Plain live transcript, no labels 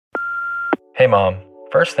Hey Mom,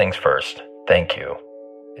 first things first, thank you.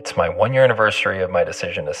 It's my 1-year anniversary of my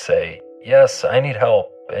decision to say, yes, I need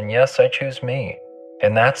help, and yes, I choose me.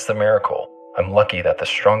 And that's the miracle. I'm lucky that the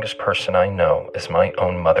strongest person I know is my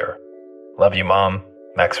own mother. Love you, Mom.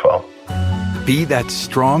 Maxwell. Be that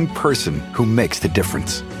strong person who makes the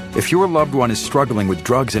difference. If your loved one is struggling with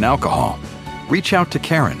drugs and alcohol, reach out to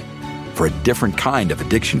Caron for a different kind of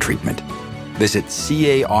addiction treatment. Visit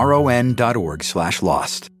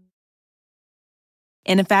caron.org/lost.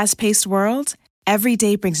 In a fast-paced world, every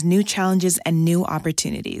day brings new challenges and new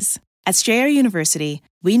opportunities. At Strayer University,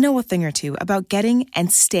 we know a thing or two about getting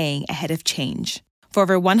and staying ahead of change. For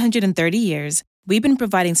over 130 years, we've been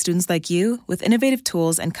providing students like you with innovative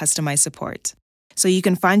tools and customized support, so you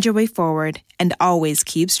can find your way forward and always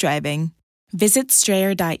keep striving. Visit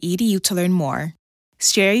strayer.edu to learn more.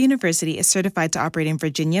 Strayer University is certified to operate in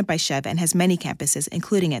Virginia by Chev and has many campuses,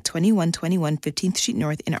 including at 2121 15th Street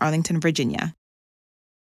North in Arlington, Virginia.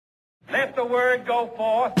 Let the word go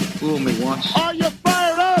forth. Fool me once. Are you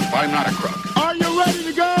fired up? I'm not a crook. Are you ready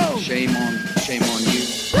to go? Shame on you.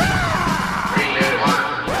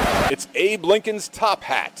 It's Abe Lincoln's Top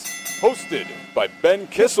Hat, hosted by Ben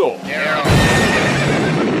Kissel.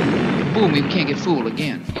 Fool me, we can't get fooled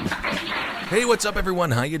again. Hey, what's up,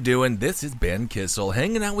 everyone? How you doing? This is Ben Kissel,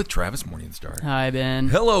 hanging out with Travis Morningstar. Hi, Ben.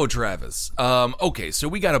 Hello, Travis. Okay, so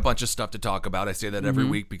we got a bunch of stuff to talk about. I say that every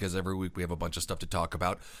week because every week we have a bunch of stuff to talk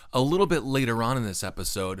about. A little bit later on in this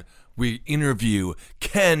episode, we interview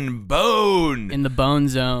Ken Bone. In the Bone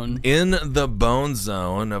Zone. In the Bone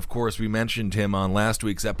Zone. Of course, we mentioned him on last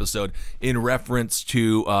week's episode in reference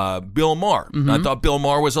to Bill Maher. I thought Bill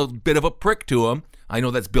Maher was a bit of a prick to him. I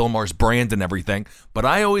know that's Bill Maher's brand and everything, but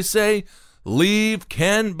I always say, leave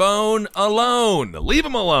Ken Bone alone. Leave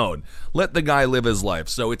him alone. Let the guy live his life.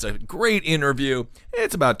 So it's a great interview.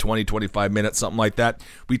 It's about 20, 25 minutes, something like that.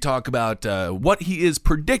 We talk about what he is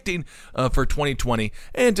predicting for 2020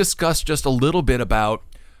 and discuss just a little bit about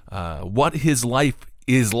what his life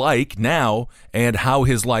is like now and how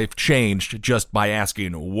his life changed just by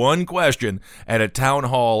asking one question at a town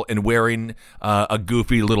hall and wearing a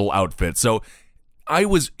goofy little outfit. So I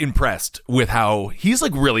was impressed with how he's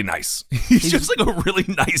like really nice. He's just like a really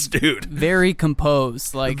nice dude. Very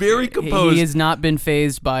composed. Very composed. He has not been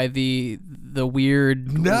fazed by the weird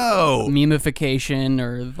memification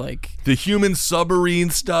or like the human submarine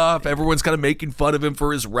stuff. Everyone's kind of making fun of him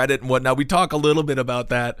for his Reddit and whatnot. We talk a little bit about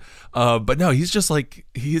that. But no, he's just like,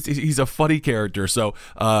 he's a funny character. So,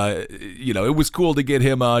 it was cool to get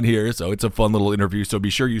him on here. So it's a fun little interview. So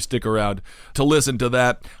be sure you stick around to listen to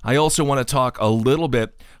that. I also want to talk a little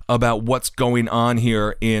bit about what's going on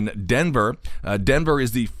here in Denver. Denver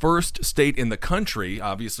is the first state in the country.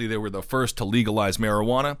 Obviously, they were the first to legalize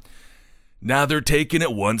marijuana. Now they're taking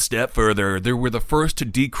it one step further. They were the first to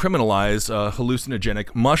decriminalize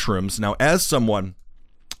hallucinogenic mushrooms. Now, as someone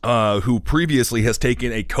who previously has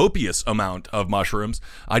taken a copious amount of mushrooms,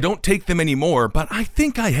 I don't take them anymore, but I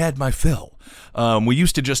think I had my fill. We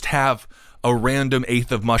used to just have a random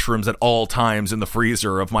eighth of mushrooms at all times in the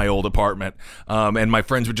freezer of my old apartment. And my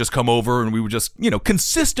friends would just come over and we would just,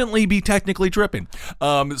 consistently be technically tripping.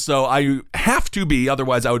 So I have to be,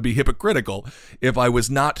 otherwise I would be hypocritical if I was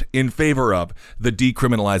not in favor of the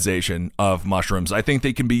decriminalization of mushrooms. I think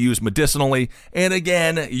they can be used medicinally. And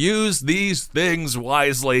again, use these things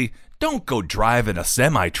wisely. Don't go driving a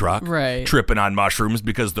semi-truck tripping on mushrooms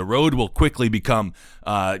because the road will quickly become,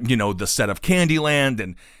 the set of Candyland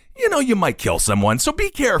and you might kill someone, so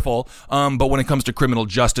be careful. But when it comes to criminal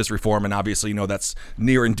justice reform, and obviously, that's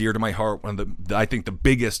near and dear to my heart, one of I think the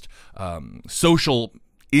biggest social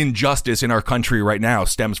injustice in our country right now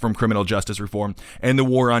stems from criminal justice reform and the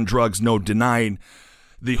war on drugs, no denying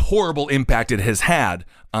the horrible impact it has had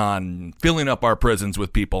on filling up our prisons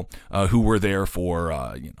with people who were there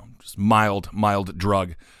for, just mild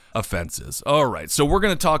drug offenses. All right, so we're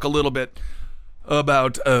going to talk a little bit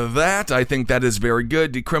about that. I think that is very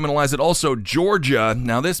good. Decriminalize it. Also, Georgia.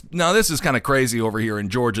 Now this is kind of crazy over here in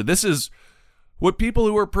Georgia. This is what people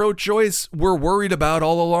who are pro-choice were worried about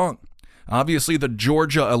all along. Obviously, the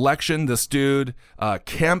Georgia election, this dude,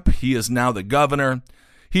 Kemp, he is now the governor.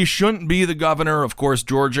 He shouldn't be the governor. Of course,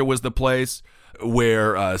 Georgia was the place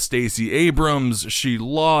where Stacey Abrams, she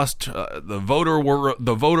lost. The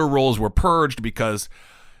voter rolls were purged because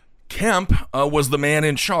Kemp was the man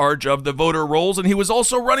in charge of the voter rolls, and he was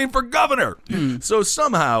also running for governor. So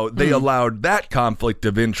somehow they allowed that conflict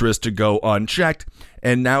of interest to go unchecked,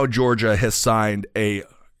 and now Georgia has signed a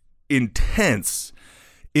intense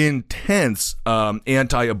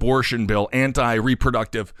anti-abortion bill,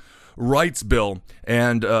 anti-reproductive rights bill,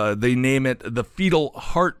 and they name it the Fetal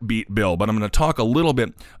Heartbeat Bill. But I'm going to talk a little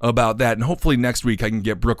bit about that, and hopefully next week I can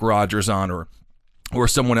get Brooke Rogers on or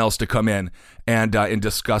someone else to come in and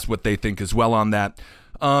discuss what they think as well on that.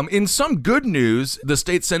 In some good news, the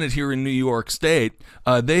state Senate here in New York State,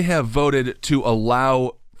 they have voted to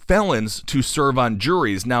allow felons to serve on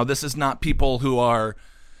juries. Now, this is not people who are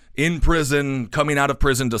in prison, coming out of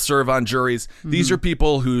prison to serve on juries. These are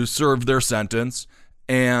people who served their sentence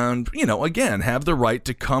and, again, have the right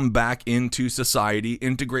to come back into society,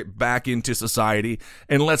 integrate back into society.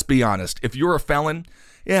 And let's be honest, if you're a felon,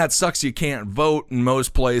 yeah, it sucks you can't vote in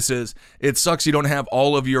most places. It sucks you don't have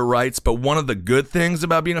all of your rights. But one of the good things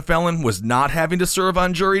about being a felon was not having to serve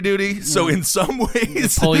on jury duty. So in some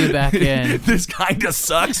ways, pull you back in. This kind of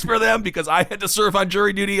sucks for them because I had to serve on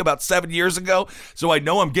jury duty about 7 years ago. So I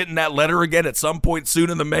know I'm getting that letter again at some point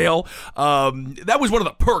soon in the mail. That was one of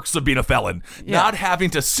the perks of being a felon, not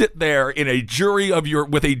having to sit there in a jury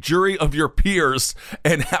with a jury of your peers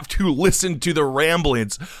and have to listen to the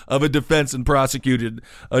ramblings of a defense and prosecuted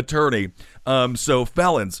attorney. So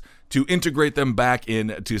felons, to integrate them back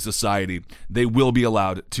into society, they will be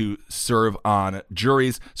allowed to serve on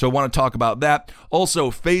juries. So I want to talk about that.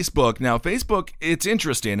 Also, Facebook. Now, Facebook, it's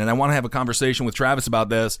interesting, and I want to have a conversation with Travis about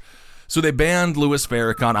this. So they banned Louis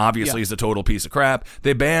Farrakhan, obviously he's a total piece of crap.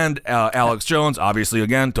 They banned Alex Jones, obviously,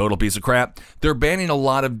 again, total piece of crap. They're banning a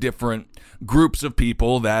lot of different groups of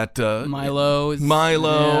people that Milo,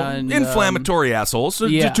 and inflammatory assholes,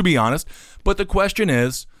 to be honest. But the question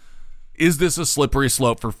is this a slippery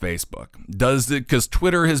slope for Facebook? Because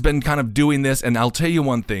Twitter has been kind of doing this, and I'll tell you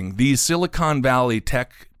one thing, these Silicon Valley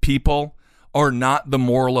tech people are not the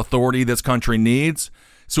moral authority this country needs.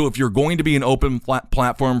 So if you're going to be an open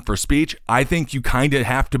platform for speech, I think you kind of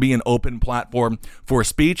have to be an open platform for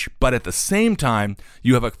speech, but at the same time,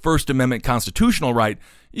 you have a First Amendment constitutional right.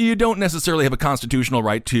 You don't necessarily have a constitutional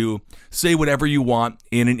right to say whatever you want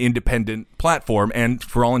in an independent platform. And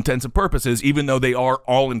for all intents and purposes, even though they are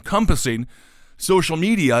all-encompassing, social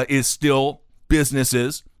media is still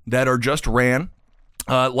businesses that are just ran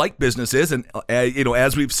like businesses, and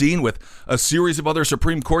as we've seen with a series of other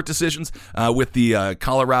Supreme Court decisions, with the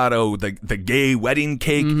Colorado, the gay wedding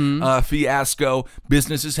cake fiasco,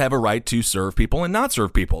 businesses have a right to serve people and not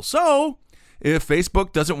serve people. So if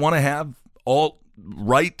Facebook doesn't want to have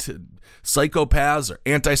alt-right psychopaths or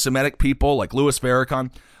anti-Semitic people like Louis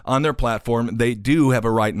Farrakhan on their platform, they do have a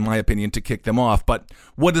right, in my opinion, to kick them off. But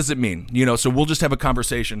what does it mean? So we'll just have a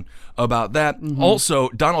conversation about that. Also,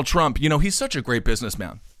 Donald Trump, he's such a great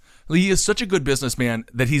businessman. He is such a good businessman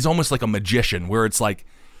that he's almost like a magician, where it's like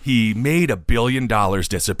he made $1 billion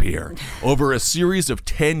disappear over a series of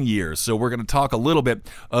 10 years. So we're going to talk a little bit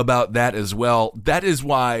about that as well. That is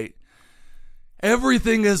why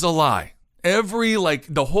everything is a lie.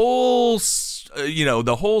 The whole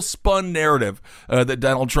spun narrative that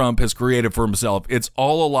Donald Trump has created for himself, it's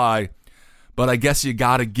all a lie. But I guess you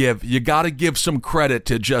gotta give some credit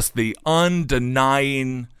to just the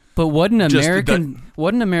undenying. But what an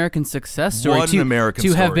American success story!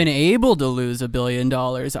 To have been able to lose $1 billion.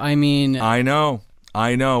 I mean, I know,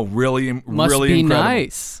 really, must really be incredible.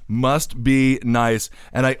 Nice. Must be nice.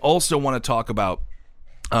 And I also want to talk about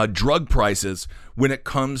drug prices when it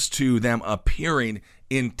comes to them appearing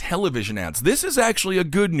in television ads. This is actually a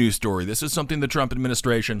good news story. This is something the Trump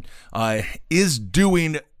administration is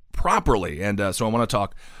doing properly. And so I want to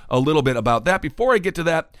talk a little bit about that. Before I get to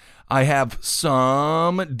that, I have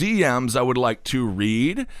some DMs I would like to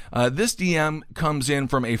read. This DM comes in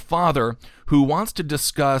from a father who wants to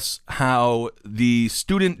discuss how the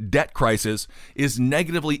student debt crisis is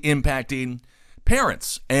negatively impacting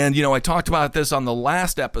parents. And, I talked about this on the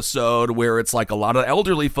last episode, where it's like a lot of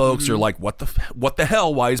elderly folks are like, what the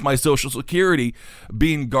hell? Why is my Social Security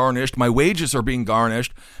being garnished? My wages are being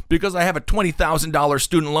garnished because I have a $20,000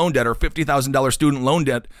 student loan debt or $50,000 student loan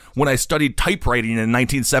debt when I studied typewriting in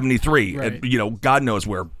 1973. Right. And, God knows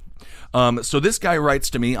where. So this guy writes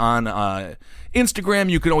to me on Instagram.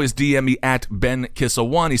 You can always DM me at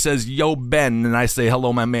BenKissel1. He says, yo, Ben. And I say,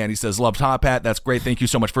 hello, my man. He says, love Top Hat. That's great. Thank you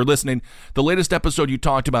so much for listening. The latest episode you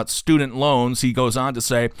talked about student loans. He goes on to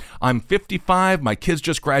say, I'm 55. My kids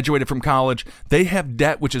just graduated from college. They have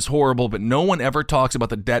debt, which is horrible, but no one ever talks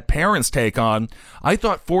about the debt parents take on. I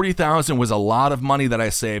thought $40,000 was a lot of money that I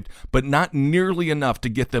saved, but not nearly enough to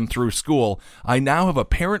get them through school. I now have a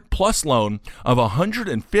Parent Plus loan of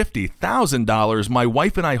 $150,000. My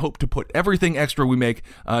wife and I hope to put everything extra we make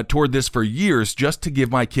toward this for years just to give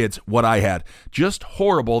my kids what I had. Just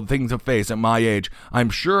horrible things to face at my age. I'm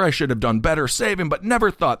sure I should have done better saving, but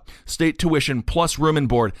never thought state tuition plus room and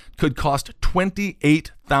board could cost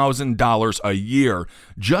 $28,000 a year.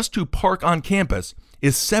 Just to park on campus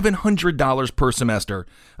is $700 per semester.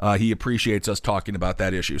 He appreciates us talking about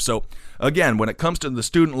that issue. So again, when it comes to the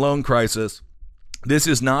student loan crisis, this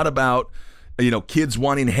is not about kids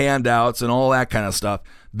wanting handouts and all that kind of stuff.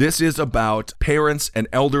 This is about parents and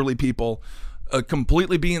elderly people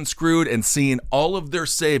completely being screwed and seeing all of their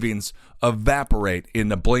savings evaporate in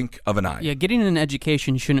the blink of an eye. Yeah, getting an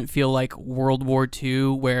education shouldn't feel like World War II,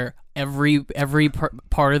 where every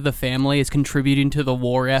part of the family is contributing to the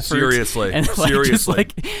war effort. Seriously, and just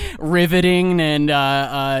riveting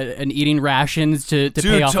and eating rations to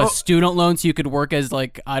pay off a student loan, so you could work as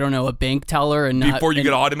a bank teller and before you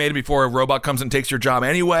get automated, before a robot comes and takes your job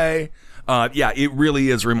anyway. Yeah, it really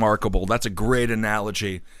is remarkable. That's a great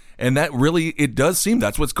analogy. And that really, it does seem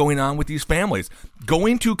that's what's going on with these families.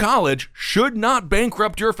 Going to college should not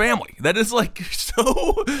bankrupt your family. That is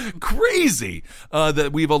so crazy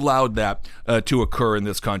that we've allowed that to occur in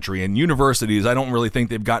this country. And universities, I don't really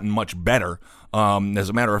think they've gotten much better. As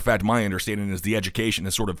a matter of fact, my understanding is the education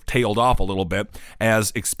has sort of tailed off a little bit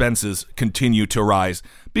as expenses continue to rise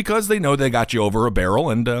because they know they got you over a barrel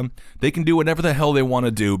and they can do whatever the hell they want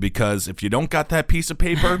to do, because if you don't got that piece of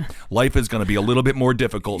paper, life is going to be a little bit more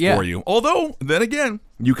difficult for you. Although, then again,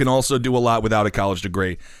 you can also do a lot without a college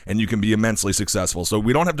degree and you can be immensely successful. So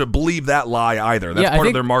we don't have to believe that lie either. That's part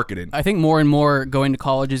of their marketing. I think more and more going to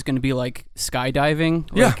college is going to be like skydiving,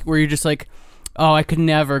 where you're just like, oh, I could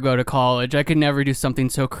never go to college. I could never do something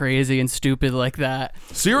so crazy and stupid like that.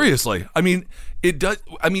 Seriously. I mean, it does.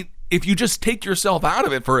 I mean, if you just take yourself out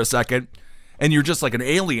of it for a second and you're just like an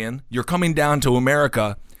alien, you're coming down to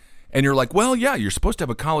America and you're like, well, yeah, you're supposed to have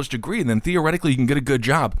a college degree and then theoretically you can get a good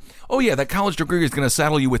job. Oh, yeah, that college degree is going to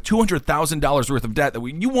saddle you with $200,000 worth of debt that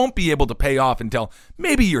you won't be able to pay off until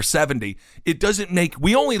maybe you're 70.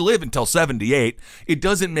 We only live until 78. It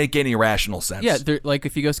doesn't make any rational sense. Yeah,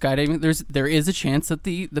 if you go skydiving, there is a chance that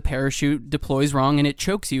the parachute deploys wrong and it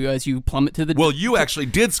chokes you as you plummet to the... Well, you actually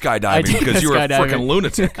did skydiving because you were a freaking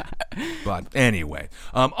lunatic. But anyway,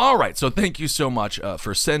 all right, so thank you so much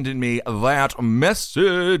for sending me that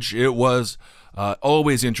message. It was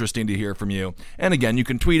always interesting to hear from you. And again, you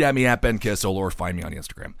can tweet at me at Ben Kissel or find me on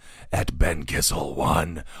Instagram at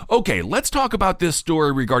BenKissel1. Okay, let's talk about this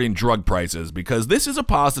story regarding drug prices, because this is a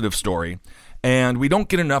positive story and we don't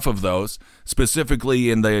get enough of those,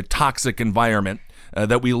 specifically in the toxic environment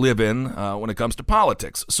that we live in when it comes to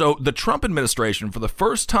politics. So the Trump administration, for the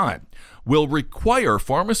first time, will require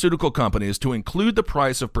pharmaceutical companies to include the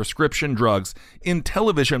price of prescription drugs in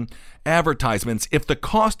television advertisements if the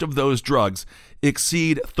cost of those drugs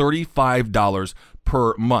exceed $35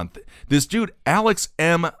 per month. This dude, Alex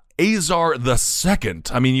M. Azar II.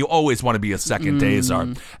 I mean, you always want to be a second to Azar.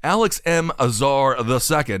 Alex M. Azar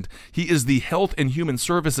II. He is the Health and Human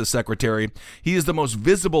Services Secretary. He is the most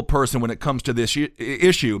visible person when it comes to this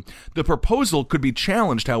issue. The proposal could be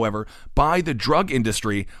challenged, however, by the drug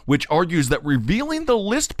industry, which argues that revealing the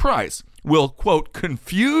list price will, quote,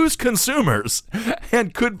 confuse consumers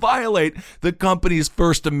and could violate the company's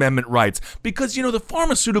First Amendment rights. Because, the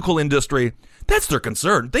pharmaceutical industry, that's their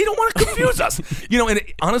concern. They don't want to confuse us. And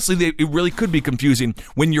honestly, it really could be confusing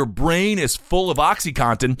when your brain is full of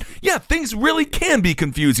OxyContin. Yeah, things really can be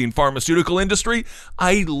confusing, pharmaceutical industry.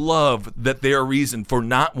 I love that their reason for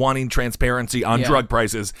not wanting transparency on drug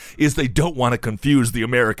prices is they don't want to confuse the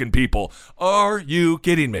American people. Are you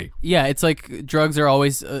kidding me? Yeah, it's like drugs are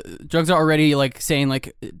already like saying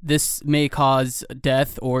like this may cause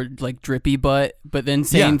death or like drippy butt, but then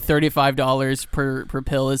saying $35 per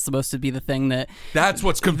pill is supposed to be the thing that's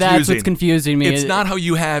what's confusing. That's what's confusing me. It's not how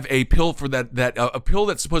you have a pill for that a pill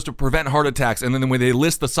that's supposed to prevent heart attacks, and then when they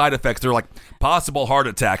list the side effects, they're like possible heart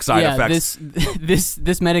attack side effects.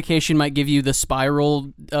 This medication might give you the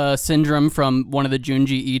spiral syndrome from one of the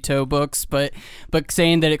Junji Ito books, but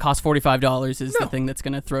saying that it costs $45 is the thing that's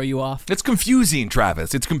going to throw you off. It's confusing,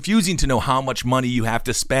 Travis. It's confusing to know how much money you have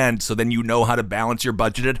to spend, so then you know how to balance your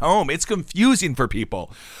budget at home. It's confusing for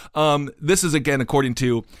people. This is again according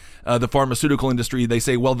to the pharmaceutical industry. They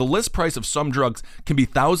say, well, the list price of some drugs can be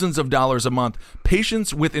thousands of dollars a month.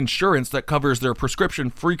 Patients with insurance that covers their prescription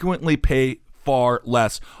frequently pay far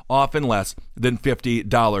less, often less than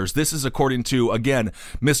 $50. This is according to, again,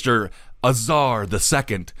 Mr. Azar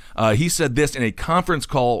II. He said this in a conference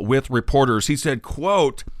call with reporters. He said,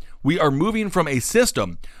 quote, We are moving from a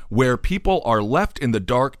system where people are left in the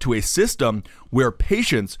dark to a system where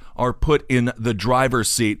patients are put in the driver's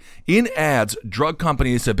seat. In ads, drug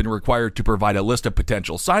companies have been required to provide a list of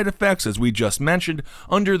potential side effects, as we just mentioned,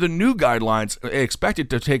 under the new guidelines expected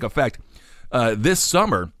to take effect this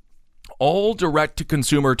summer. All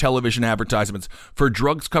direct-to-consumer television advertisements for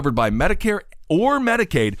drugs covered by Medicare or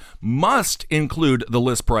Medicaid must include the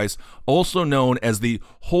list price, also known as the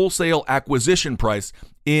wholesale acquisition price,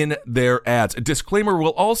 in their ads. A disclaimer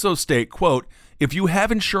will also state, quote, if you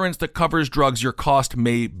have insurance that covers drugs, your cost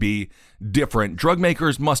may be different. Drug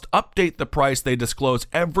makers must update the price they disclose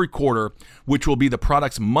every quarter, which will be the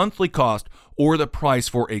product's monthly cost or the price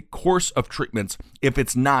for a course of treatments if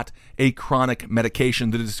it's not a chronic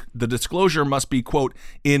medication. The disclosure must be, quote,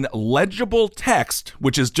 in legible text,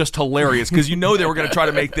 which is just hilarious because you know they were going to try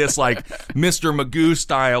to make this like Mr. Magoo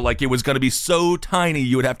style, like it was going to be so tiny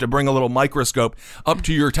you would have to bring a little microscope up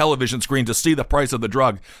to your television screen to see the price of the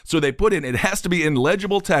drug. So they put in, it has to be in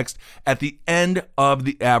legible text at the end of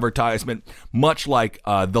the advertisement, much like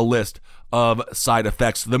the list of side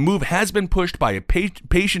effects. The move has been pushed by a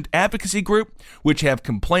patient advocacy group, which have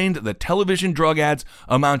complained that television drug ads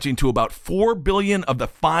amounting to about $4 billion of the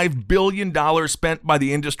 $5 billion spent by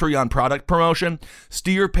the industry on product promotion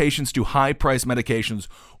steer patients to high-priced medications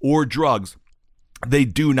or drugs they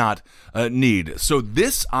do not need. So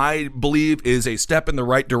this, I believe, is a step in the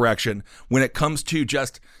right direction when it comes to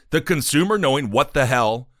just the consumer knowing what the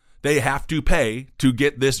hell they have to pay to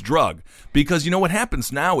get this drug. Because you know what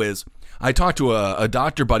happens now is, I talked to a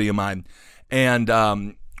doctor buddy of mine,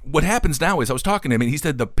 and what happens now is I was talking to him, and he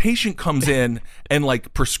said the patient comes in and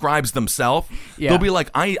like prescribes themselves. Yeah. They'll be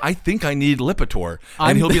like, I think I need Lipitor.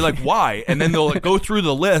 And he'll be like, why? And then they'll like go through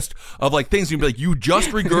the list of like things. And you'll be like, you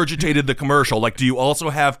just regurgitated the commercial. Like, do you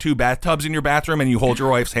also have 2 bathtubs in your bathroom and you hold your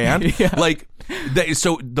wife's hand? Yeah. Like,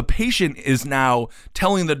 so the patient is now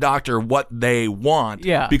telling the doctor what they want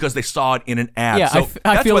because they saw it in an ad. Yeah, so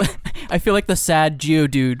I feel like the sad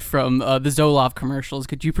Geodude from the Zoloft commercials.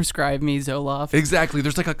 Could you prescribe me Zoloft? Exactly.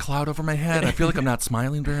 There's like a cloud over my head. I feel like I'm not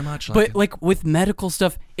smiling very much. But like with medical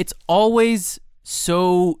stuff, it's always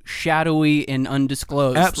so shadowy and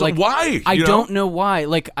undisclosed. Absolutely. Like, why? I don't know why.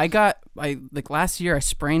 Like like last year I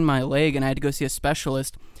sprained my leg and I had to go see a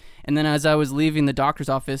specialist. And then as I was leaving the doctor's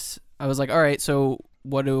office, I was like, all right, so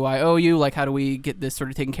what do I owe you? Like, how do we get this sort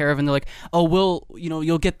of taken care of? And they're like, oh,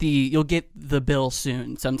 you'll get the bill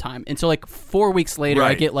soon sometime. And so like 4 weeks later,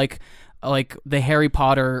 I get like the Harry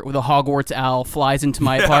Potter or the Hogwarts owl flies into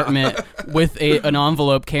my apartment with an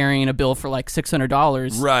envelope carrying a bill for like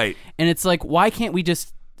 $600. Right. And it's like, why can't we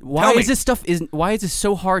just, why is this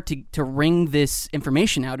so hard to wring this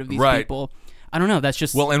information out of these people? I don't know. That's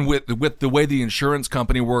just... Well, and with the way the insurance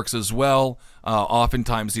company works as well,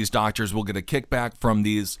 oftentimes these doctors will get a kickback from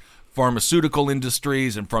these pharmaceutical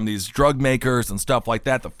industries and from these drug makers and stuff like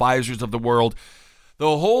that, the Pfizers of the world.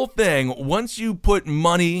 The whole thing, once you put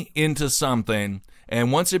money into something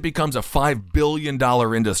and once it becomes a $5 billion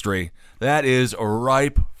industry, that is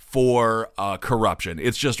ripe for corruption.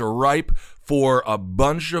 It's just ripe for a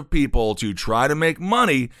bunch of people to try to make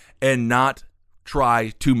money and not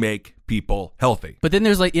try to make people healthy. But then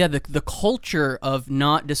there's like, the culture of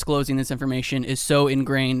not disclosing this information is so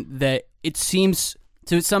ingrained that it seems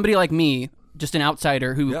to somebody like me, just an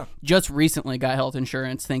outsider who just recently got health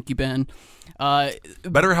insurance. Thank you, Ben.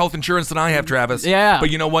 Better health insurance than I have, Travis. Yeah.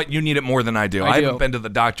 But you know what? You need it more than I do. I haven't been to the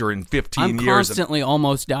doctor in 15 years. I'm constantly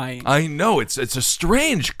almost dying. I know. It's a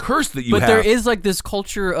strange curse that you have. But there is like this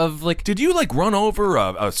culture of like... Did you like run over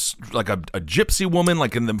a gypsy woman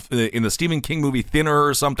like in the Stephen King movie Thinner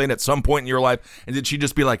or something at some point in your life? And did she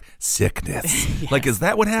just be like, sickness? Yes. Like, is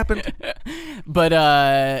that what happened? But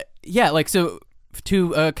like so...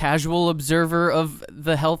 To a casual observer of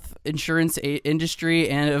the health insurance industry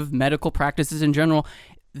and of medical practices in general,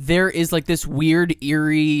 there is like this weird,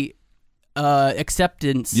 eerie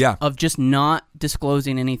acceptance of just not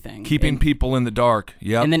disclosing anything. Keeping people in the dark,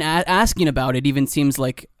 And then asking about it even seems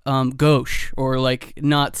like gauche or like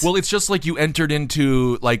nuts. Well, it's just like you entered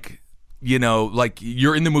into like... You know, like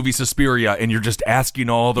you're in the movie Suspiria and you're just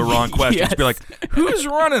asking all the wrong questions. Yes. Be like, who's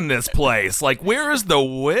running this place? Like, where is the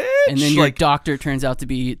witch? And then your doctor turns out to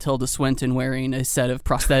be Tilda Swinton wearing a set of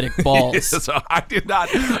prosthetic balls. So I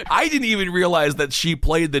didn't even realize that she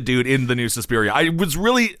played the dude in the new Suspiria. I was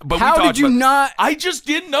really, but how did you not? I just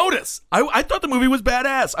didn't notice. I thought the movie was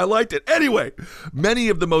badass. I liked it. Anyway, many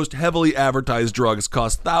of the most heavily advertised drugs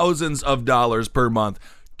cost thousands of dollars per month.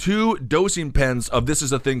 2 dosing pens of this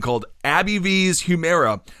is a thing called Abies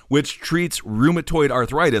Humira, which treats rheumatoid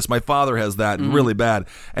arthritis. My father has that really bad.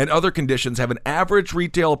 And other conditions have an average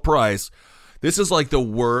retail price This is like the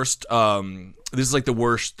worst. This is like the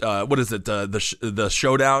worst. What is it? The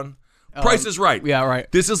showdown. Price is Right. Yeah,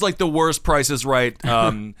 right. This is like the worst Price is Right.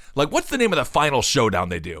 Like, what's the name of the final showdown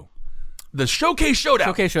they do? The Showcase Showdown.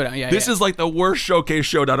 Showcase Showdown, yeah. This is like the worst Showcase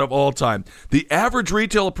Showdown of all time. The average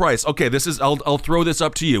retail price. Okay, this is. I'll throw this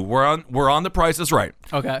up to you. We're on the Price is Right.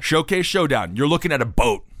 Okay. Showcase Showdown. You're looking at a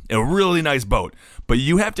boat, a really nice boat, but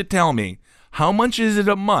you have to tell me how much is it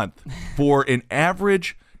a month for an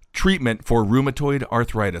average treatment for rheumatoid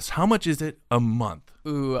arthritis. How much is it a month?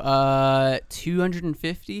 Ooh,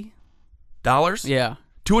 $250. Yeah.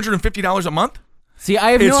 $250 a month? See,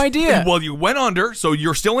 I have no idea. Well, you went under, so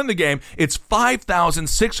you're still in the game. It's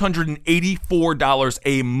 $5,684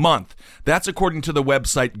 a month. That's according to the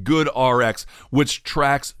website GoodRx, which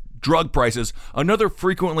tracks drug prices. Another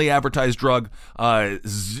frequently advertised drug,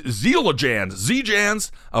 Z-Jans,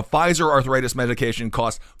 a Pfizer arthritis medication,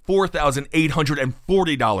 costs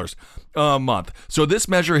 $4,840 a month. So this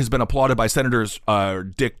measure has been applauded by Senators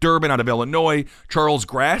Dick Durbin out of Illinois, Charles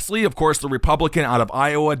Grassley, of course, the Republican out of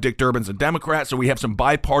Iowa. Dick Durbin's a Democrat, so we have some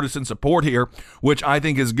bipartisan support here, which I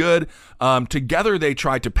think is good. Together, they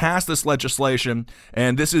tried to pass this legislation,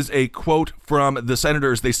 and this is a quote from the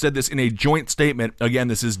senators. They said this in a joint statement. Again,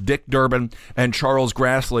 this is Dick Durbin and Charles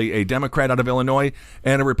Grassley, a Democrat out of Illinois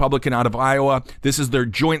and a Republican out of Iowa. This is their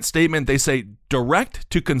joint statement. They say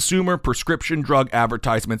direct-to-consumer prescription drug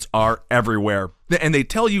advertisements are everywhere. And they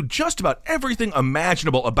tell you just about everything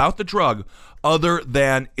imaginable about the drug other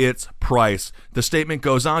than its price. The statement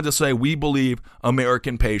goes on to say, we believe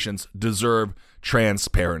American patients deserve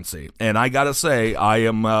transparency. And I got to say, I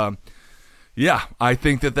am, I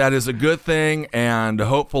think that is a good thing. And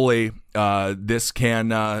hopefully this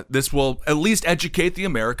will at least educate the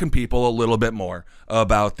American people a little bit more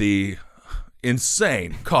about the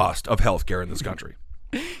insane cost of healthcare in this country.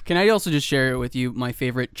 Can I also just share with you my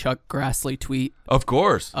favorite Chuck Grassley tweet? Of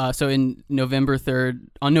course. So on November 3rd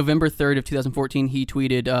of 2014, he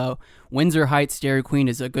tweeted, Windsor Heights Dairy Queen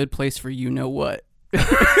is a good place for you know what.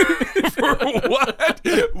 For what?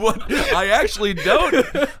 What? I actually don't.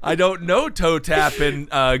 I don't know Toe Tap and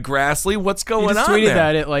Grassley. What's going on there? He just tweeted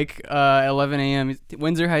that at like 11 a.m.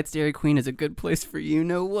 Windsor Heights Dairy Queen is a good place for you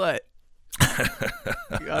know what. You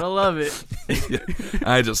gotta love it.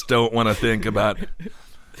 I just don't want to think about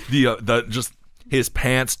the just his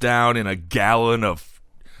pants down in a gallon of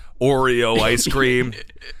Oreo ice cream.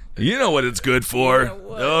 You know what it's good for.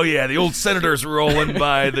 Oh yeah, the old senators rolling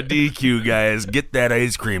by the DQ guys. Get that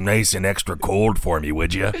ice cream nice and extra cold for me,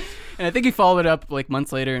 would you? And I think he followed up like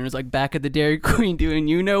months later and was like back at the Dairy Queen doing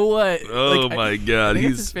you know what. Oh my God.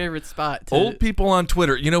 He's his favorite spot. Old people on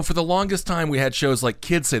Twitter. You know, for the longest time we had shows like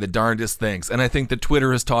Kids Say the Darndest Things. And I think that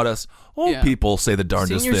Twitter has taught us old people say the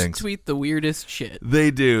darndest Seniors things. Tweet the weirdest shit. They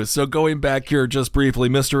do. So going back here just briefly,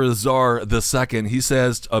 Mr. Azar II, he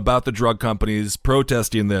says about the drug companies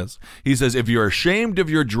protesting this. He says, if you're ashamed of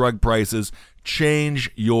your drug prices, change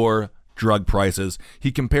your drug prices.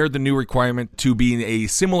 He compared the new requirement to being a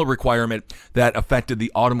similar requirement that affected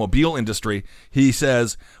the automobile industry. He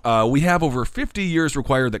says, we have over 50 years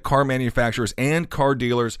required that car manufacturers and car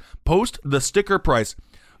dealers post the sticker price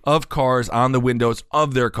of cars on the windows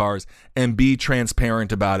of their cars and be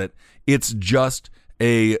transparent about it. It's just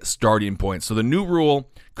a starting point. So the new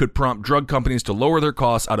rule could prompt drug companies to lower their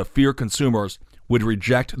costs out of fear consumers would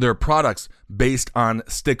reject their products based on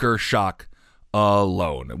sticker shock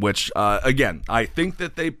alone, which again, I think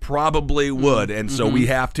that they probably would. And so we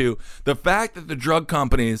have to, the fact that the drug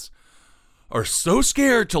companies are so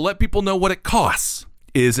scared to let people know what it costs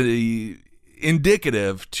is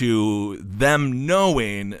indicative to them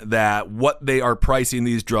knowing that what they are pricing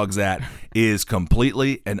these drugs at is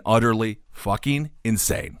completely and utterly fucking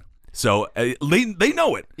insane. So they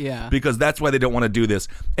know it, because that's why they don't want to do this.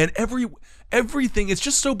 And everything, it's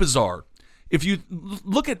just so bizarre. If you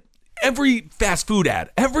look at every fast food ad,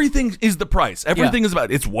 everything is the price. Everything is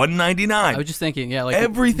about, it's $1.99. I was just thinking, like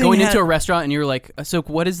everything going into a restaurant and you're like, so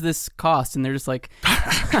what does this cost? And they're just like,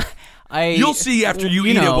 you'll see after you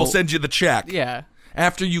eat it, we'll send you the check. Yeah.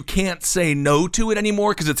 After you can't say no to it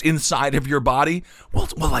anymore because it's inside of your body, we'll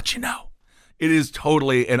let you know. It is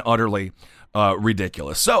totally and utterly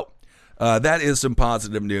ridiculous. So that is some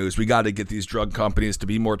positive news. We got to get these drug companies to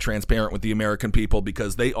be more transparent with the American people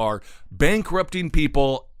because they are bankrupting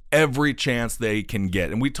people every chance they can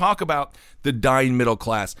get. And we talk about the dying middle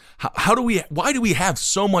class. Why do we have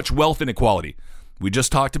so much wealth inequality? We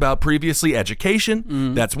just talked about previously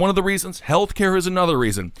education. That's one of the reasons. Healthcare is another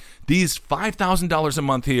reason. These $5,000 a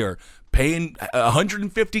month here, paying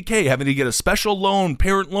 $150K, having to get a special loan,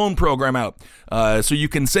 parent loan program out so you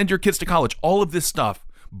can send your kids to college. All of this stuff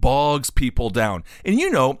bogs people down. And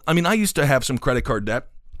I mean, I used to have some credit card debt,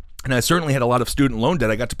 and I certainly had a lot of student loan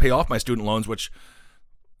debt. I got to pay off my student loans, which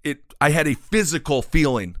I had a physical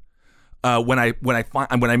feeling when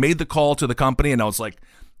I made the call to the company, and I was like,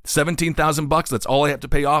 $17,000, that's all I have to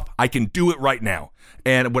pay off. I can do it right now.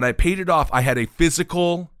 And when I paid it off, I had a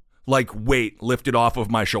physical weight lifted off of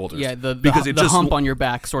my shoulders. Yeah, the hump on your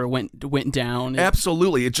back sort of went down.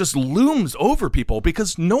 Absolutely. It just looms over people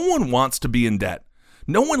because no one wants to be in debt.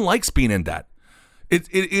 No one likes being in debt.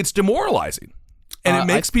 It's demoralizing. And it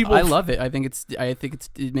makes people. I love it. I think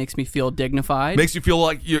it makes me feel dignified. Makes you feel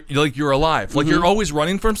like you're alive. Like you're always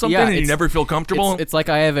running from something and you never feel comfortable. It's like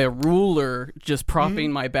I have a ruler just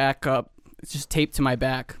propping my back up. It's just taped to my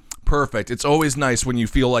back. Perfect. It's always nice when you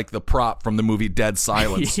feel like the prop from the movie Dead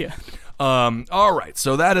Silence. Yeah. All right.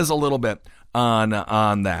 So that is a little bit on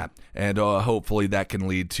that, and hopefully that can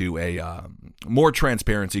lead to a more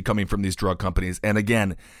transparency coming from these drug companies. And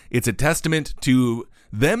again, it's a testament to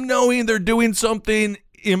them knowing they're doing something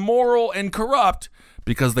immoral and corrupt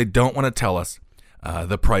because they don't want to tell us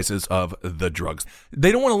the prices of the drugs.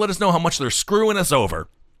 They don't want to let us know how much they're screwing us over.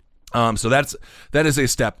 So that is a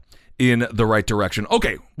step in the right direction.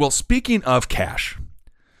 Okay, well, speaking of cash,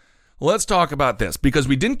 let's talk about this because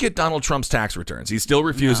we didn't get Donald Trump's tax returns. He still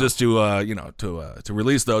refuses to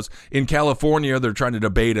release those. In California, they're trying to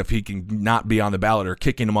debate if he can not be on the ballot or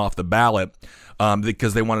kicking him off the ballot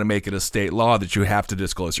because they want to make it a state law that you have to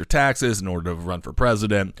disclose your taxes in order to run for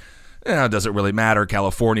president. It doesn't really matter.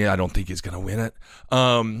 California, I don't think he's going to win it.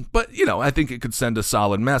 But I think it could send a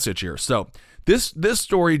solid message here. So this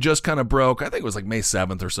story just kind of broke. I think it was like May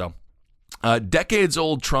 7th or so.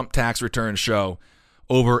 Decades-old Trump tax returns show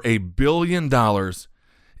over $1 billion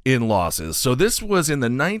in losses. So this was in the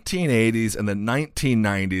 1980s and the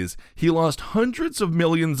 1990s. He lost hundreds of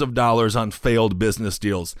millions of dollars on failed business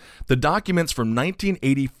deals. The documents from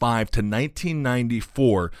 1985 to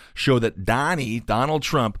 1994 show that Donald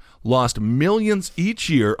Trump, lost millions each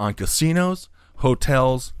year on casinos,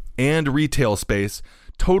 hotels, and retail space,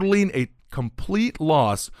 totaling a complete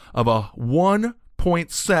loss of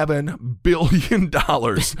 $1.7 billion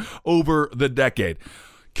over the decade.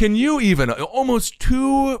 Can you even, almost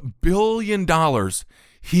 $2 billion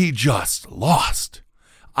he just lost.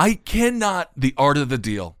 I cannot, the art of the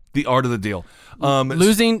deal. Losing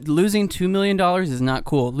 $2 million is not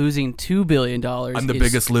cool. Losing $2 billion I'm the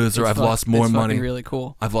biggest loser. I've lost more money. Really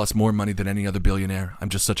cool. I've lost more money than any other billionaire. I'm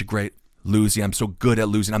just such a great loser. I'm so good at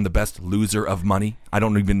losing. I'm the best loser of money. I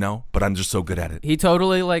don't even know, but I'm just so good at it. He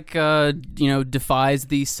totally defies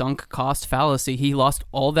the sunk cost fallacy. He lost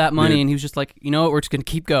all that money and he was just like, you know what, we're just going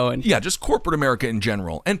to keep going. Yeah, just corporate America in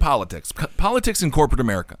general and politics. Politics and corporate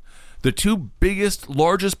America. The two biggest,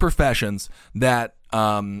 largest professions that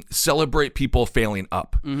celebrate people failing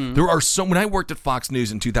up. Mm-hmm. When I worked at Fox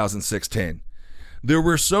News in 2016, there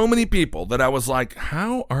were so many people that I was like,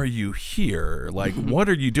 how are you here? Like, what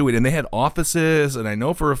are you doing? And they had offices, and I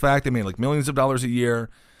know for a fact they made like millions of dollars a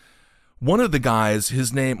year. One of the guys,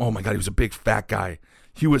 his name, oh my God, he was a big fat guy.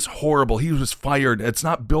 He was horrible. He was fired. It's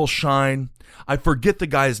not Bill Shine. I forget the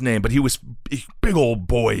guy's name, but he was a big old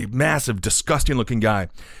boy, massive, disgusting looking guy.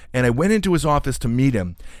 And I went into his office to meet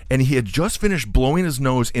him, and he had just finished blowing his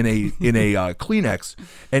nose in a Kleenex,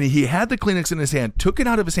 and he had the Kleenex in his hand, took it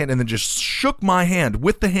out of his hand, and then just shook my hand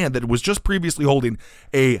with the hand that was just previously holding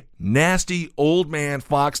a nasty old man,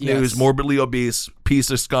 Fox News, morbidly obese,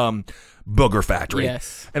 piece of scum, booger factory.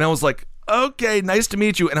 Yes. And I was like, okay, nice to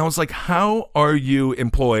meet you. And I was like, how are you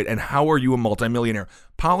employed and how are you a multimillionaire?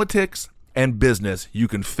 Politics and business, you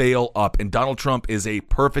can fail up. And Donald Trump is a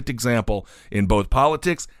perfect example in both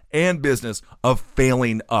politics and business of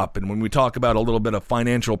failing up. And when we talk about a little bit of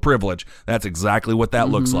financial privilege, that's exactly what that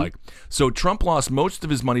looks like. So Trump lost most of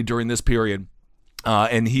his money during this period.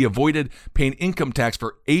 And he avoided paying income tax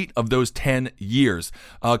for 8 of those 10 years.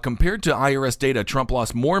 Compared to IRS data, Trump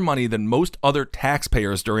lost more money than most other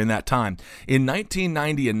taxpayers during that time. In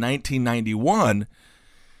 1990 and 1991,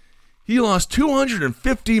 he lost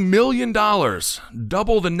 $250 million,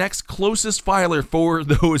 double the next closest filer for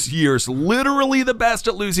those years. Literally the best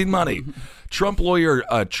at losing money. Trump lawyer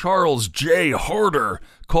Charles J. Harder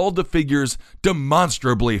called the figures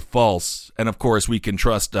demonstrably false. And of course, we can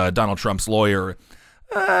trust Donald Trump's lawyer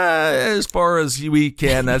as far as we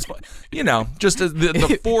can. That's just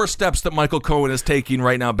the 4 steps that Michael Cohen is taking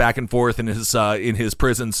right now, back and forth in his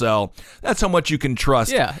prison cell. That's how much you can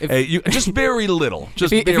trust. Yeah, just very little.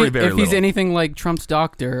 Just very little. If he's anything like Trump's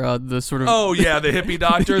doctor, the sort of the hippie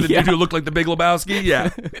doctor, the dude who looked like the Big Lebowski. Yeah,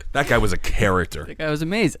 that guy was a character. That guy was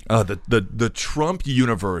amazing. The Trump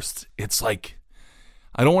universe. It's like,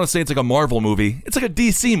 I don't want to say it's like a Marvel movie. It's like a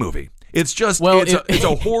DC movie. It's just, Well, it's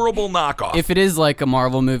a horrible knockoff. If it is like a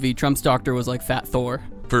Marvel movie, Trump's doctor was like Fat Thor.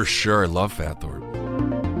 For sure, love Fat Thor.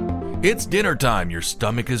 It's dinner time, your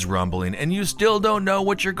stomach is rumbling, and you still don't know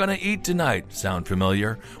what you're gonna eat tonight. Sound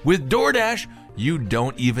familiar? With DoorDash, you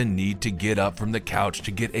don't even need to get up from the couch to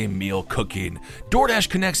get a meal cooking. DoorDash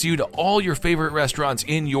connects you to all your favorite restaurants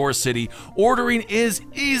in your city. Ordering is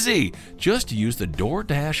easy. Just use the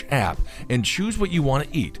DoorDash app and choose what you want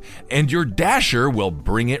to eat, and your Dasher will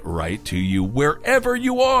bring it right to you wherever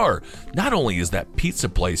you are. Not only is that pizza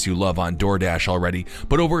place you love on DoorDash already,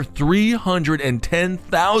 but over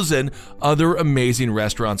 310,000 other amazing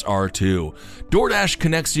restaurants are too. DoorDash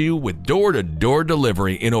connects you with door-to-door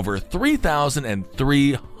delivery in over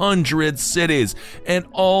 3,300 cities and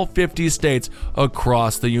all 50 states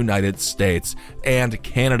across the United States and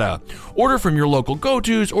Canada. Order from your local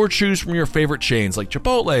go-tos or choose from your favorite chains like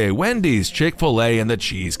Chipotle, Wendy's, Chick-fil-A, and the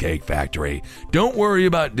Cheesecake Factory. Don't worry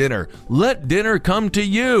about dinner. Let dinner come to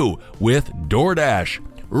you with DoorDash.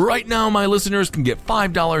 Right now, my listeners can get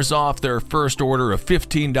 $5 off their first order of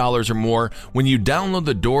 $15 or more when you download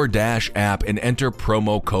the DoorDash app and enter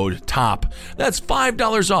promo code TOP. That's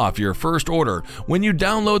 $5 off your first order when you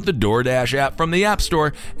download the DoorDash app from the App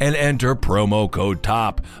Store and enter promo code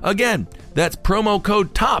TOP. Again, that's promo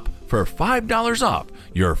code TOP for $5 off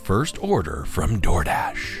your first order from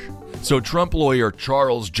DoorDash. So Trump lawyer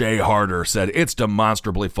Charles J. Harder said it's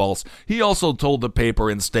demonstrably false. He also told the paper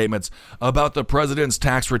in statements about the president's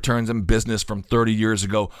tax returns and business from 30 years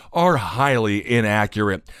ago are highly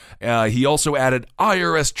inaccurate. He also added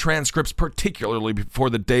IRS transcripts, particularly before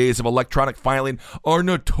the days of electronic filing, are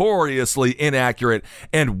notoriously inaccurate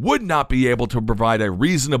and would not be able to provide a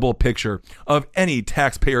reasonable picture of any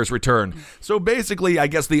taxpayer's return. So basically, I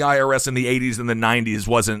guess the IRS in the 80s and the 90s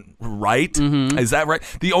wasn't right. Mm-hmm. Is that right?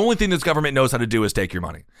 The only thing this government knows how to do is take your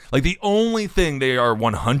money. Like, the only thing they are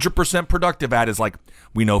 100% productive at is like,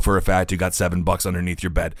 we know for a fact you got $7 underneath your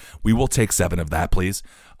bed. We will take 7 of that, please.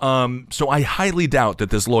 So I highly doubt that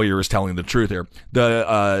this lawyer is telling the truth here.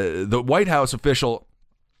 The White House official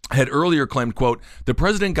had earlier claimed, quote, the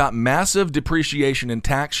president got massive depreciation in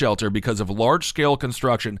tax shelter because of large-scale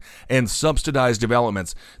construction and subsidized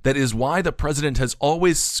developments. That is why the president has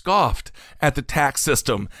always scoffed at the tax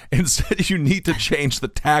system and said you need to change the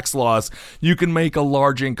tax laws. You can make a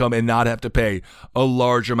large income and not have to pay a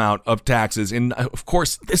large amount of taxes. And of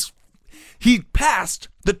course, he passed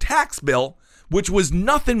the tax bill, which was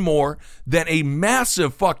nothing more than a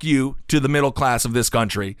massive fuck you to the middle class of this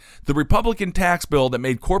country. The Republican tax bill that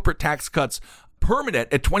made corporate tax cuts permanent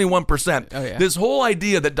at 21%. Oh, yeah. This whole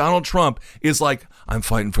idea that Donald Trump is like, I'm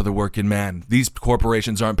fighting for the working man. These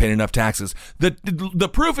corporations aren't paying enough taxes. The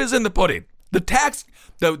proof is in the pudding. The tax,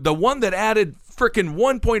 the one that added freaking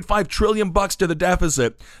 $1.5 trillion to the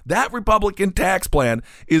deficit, that Republican tax plan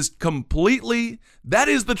is completely, that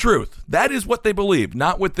is the truth. That is what they believe,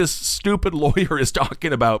 not what this stupid lawyer is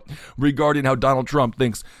talking about regarding how Donald Trump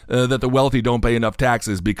thinks that the wealthy don't pay enough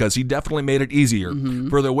taxes, because he definitely made it easier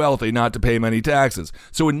for the wealthy not to pay many taxes.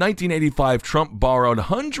 So in 1985, Trump borrowed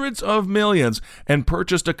hundreds of millions and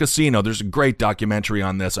purchased a casino. There's a great documentary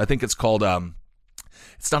on this. I think it's called,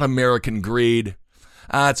 it's not American Greed.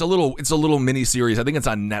 It's a little mini series. I think it's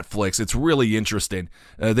on Netflix. It's really interesting.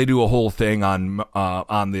 They do a whole thing on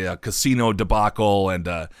the casino debacle and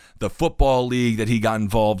the football league that he got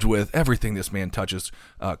involved with. Everything this man touches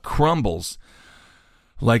crumbles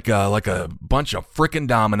like a bunch of frickin'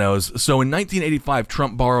 dominoes. So in 1985,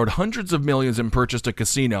 Trump borrowed hundreds of millions and purchased a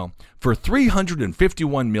casino for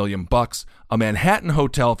 $351 million, a Manhattan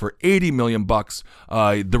hotel for $80 million,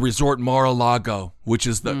 the resort Mar-a-Lago, which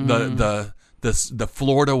is the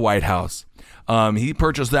Florida White House. He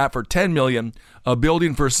purchased that for $10 million, a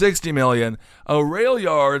building for $60 million, a rail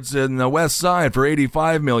yards in the West Side for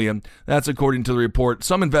 $85 million. That's according to the report.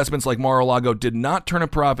 Some investments like Mar-a-Lago did not turn a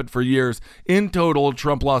profit for years. In total,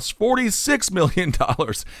 Trump lost $46 million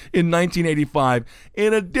in 1985,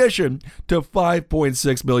 in addition to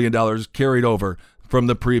 $5.6 million carried over from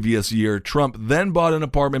the previous year. Trump then bought an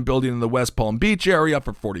apartment building in the West Palm Beach area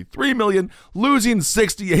for $43 million, losing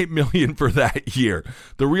 $68 million for that year.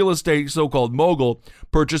 The real estate so-called mogul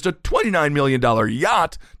purchased a $29 million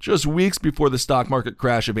yacht just weeks before the stock market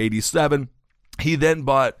crash of '87. He then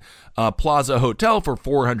bought Plaza Hotel for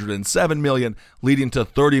 $407 million, leading to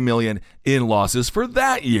 $30 million in losses for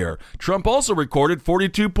that year. Trump also recorded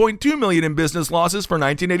 $42.2 million in business losses for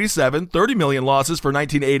 1987, $30 million losses for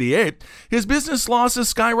 1988. His business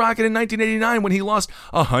losses skyrocketed in 1989 when he lost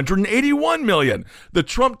 $181 million. The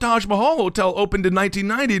Trump Taj Mahal Hotel opened in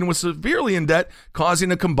 1990 and was severely in debt,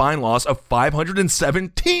 causing a combined loss of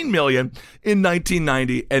 $517 million in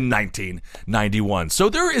 1990 and 1991. So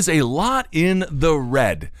there is a lot in the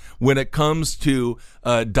red when it comes to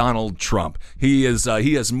Donald Trump. He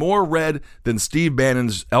has more red than Steve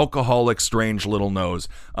Bannon's alcoholic strange little nose.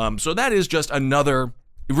 So that is just another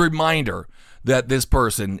reminder that this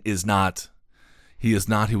person is not. He is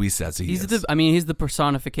not who he says he is. He's the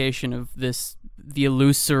personification of the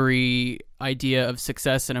illusory idea of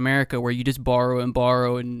success in America, where you just borrow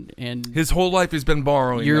and his whole life has been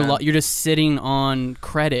borrowing. You're just sitting on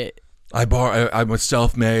credit. I'm a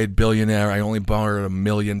self-made billionaire. I only borrowed $1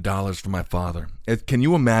 million from my father. Can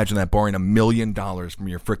you imagine that, borrowing $1 million from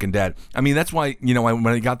your freaking dad? I mean, that's why, when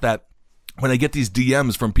I get these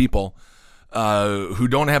DMs from people who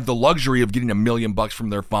don't have the luxury of getting $1 million from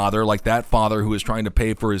their father, like that father who is trying to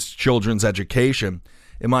pay for his children's education,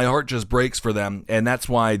 and my heart just breaks for them. And that's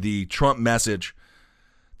why the Trump message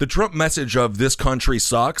of this country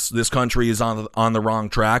sucks, this country is on the wrong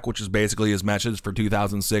track, which is basically his message for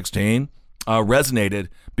 2016, resonated,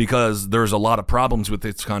 because there's a lot of problems with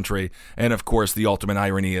this country. And of course, the ultimate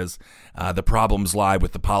irony is the problems lie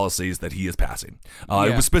with the policies that he is passing.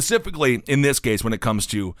 It was specifically in this case when it comes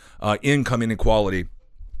to income inequality,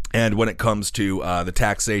 and when it comes to the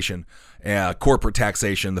taxation, corporate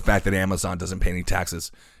taxation, the fact that Amazon doesn't pay any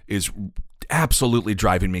taxes is absolutely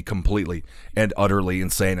driving me completely and utterly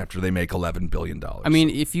insane after they make $11 billion. I mean,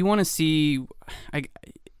 if you want to see,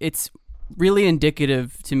 it's really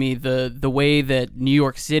indicative to me the way that New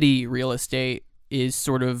York City real estate is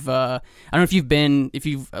sort of, I don't know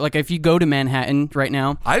if you go to Manhattan right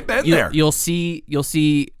now. I've been there. You'll see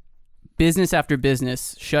business after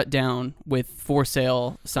business shut down with for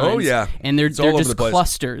sale signs. Oh, yeah. And they're just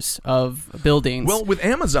clusters of buildings. Well, with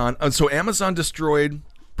Amazon, so Amazon destroyed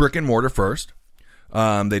brick and mortar first.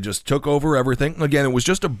 They just took over everything. Again, it was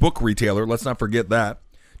just a book retailer. Let's not forget that.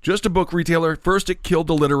 Just a book retailer. First, it killed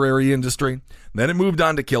the literary industry. Then it moved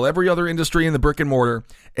on to kill every other industry in the brick and mortar.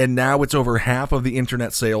 And now it's over half of the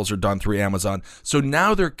internet sales are done through Amazon. So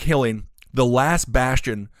now they're killing the last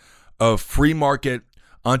bastion of free market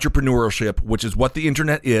entrepreneurship, which is what the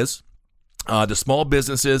internet is. The small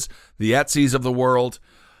businesses, the Etsy's of the world,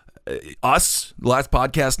 us, the Last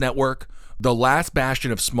Podcast Network, the last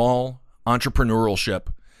bastion of small business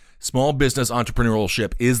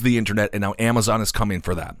entrepreneurship is the internet, and now Amazon is coming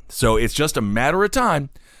for that. So it's just a matter of time.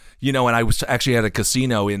 And I was actually at a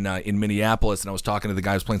casino in Minneapolis, and I was talking to the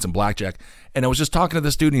guy who was playing some blackjack, and I was just talking to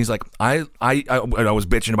this dude, and he's like, I was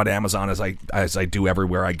bitching about Amazon as I do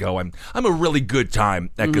everywhere I go. I'm a really good time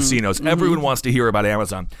at casinos. Mm-hmm. Everyone wants to hear about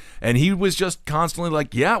Amazon, and he was just constantly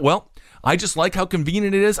like, yeah, well, I just like how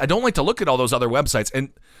convenient it is. I don't like to look at all those other websites, and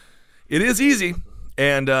it is easy,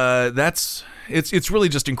 and it's really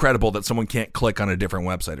just incredible that someone can't click on a different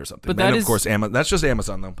website or something. But of course, that's just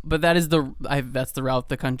Amazon, though. But that's the route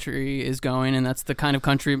the country is going, and that's the kind of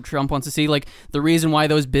country Trump wants to see. Like, the reason why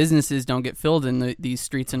those businesses don't get filled in these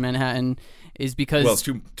streets in Manhattan is because it's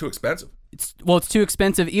too expensive. It's too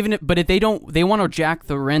expensive. But if they want to jack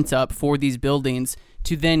the rent up for these buildings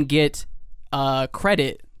to then get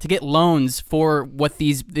credit, to get loans for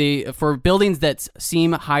for buildings that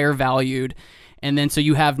seem higher valued. And then so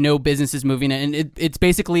you have no businesses moving in, and it's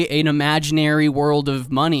basically an imaginary world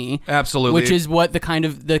of money. Absolutely, which is what the kind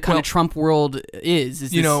of Trump world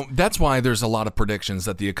is. That's why there's a lot of predictions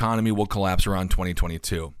that the economy will collapse around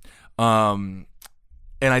 2022, and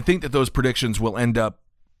I think that those predictions will end up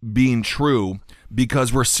being true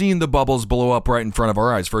because we're seeing the bubbles blow up right in front of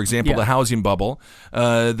our eyes. For example, the housing bubble.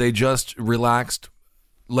 They just relaxed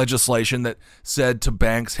legislation that said to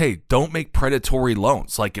banks, hey, don't make predatory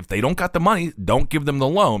loans. Like, if they don't got the money, don't give them the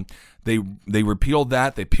loan. They repealed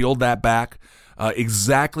that. They peeled that back.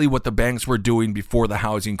 Exactly what the banks were doing before the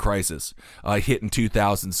housing crisis hit in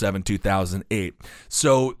 2007, 2008.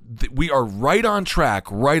 So we are right on track,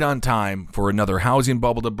 right on time for another housing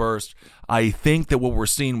bubble to burst. I think that what we're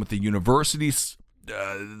seeing with the universities,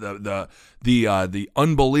 the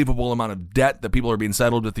unbelievable amount of debt that people are being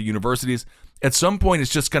settled with the universities, at some point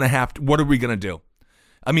it's just going to have to, what are we going to do?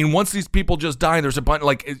 I mean, once these people just die, there's a bunch,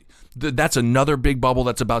 that's another big bubble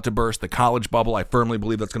that's about to burst. The college bubble, I firmly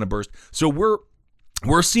believe that's going to burst. So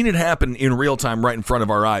we're seeing it happen in real time right in front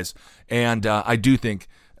of our eyes. And I do think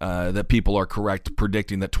that people are correct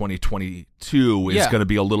predicting that 2022 is going to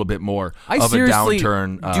be a little bit more of a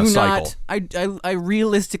downturn cycle. I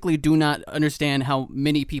realistically do not understand how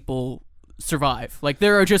many people survive. Like,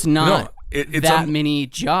 there are just not that many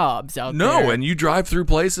jobs out there. No, and you drive through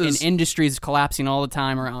places. And industries collapsing all the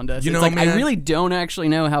time around us. You it's know, like, man, I really don't actually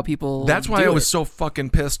know how people That's why do I was it. so fucking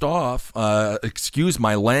pissed off. Excuse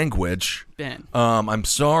my language. Ben. I'm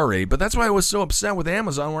sorry, but that's why I was so upset with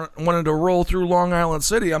Amazon when I wanted to roll through Long Island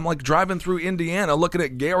City. I'm like driving through Indiana, looking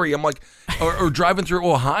at Gary. I'm like, or driving through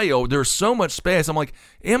Ohio. There's so much space. I'm like,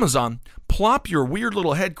 Amazon, plop your weird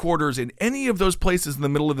little headquarters in any of those places in the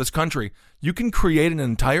middle of this country. You can create an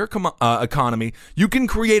entire economy. You can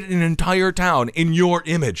create an entire town in your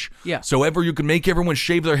image. Yeah. So ever you can make everyone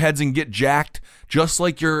shave their heads and get jacked, just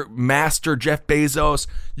like your master Jeff Bezos.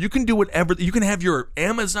 You can do whatever. You can have your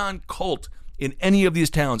Amazon cult in any of these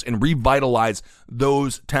towns and revitalize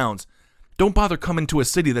those towns. Don't bother coming to a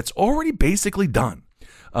city that's already basically done,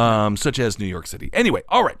 such as New York City. Anyway,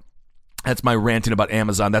 all right. That's my ranting about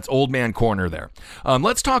Amazon. That's old man corner there.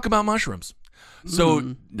 Let's talk about mushrooms.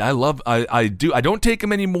 So I don't take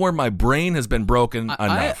them anymore. My brain has been broken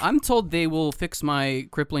enough. I'm told they will fix my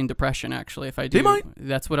crippling depression, actually, if I do. They might.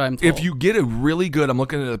 That's what I'm told. If you get a really good, I'm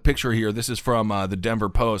looking at a picture here. This is from the Denver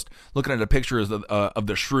Post. Looking at a picture of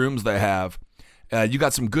the shrooms they have. You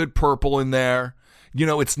got some good purple in there. You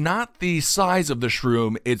know, it's not the size of the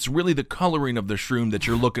shroom. It's really the coloring of the shroom that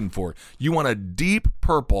you're looking for. You want a deep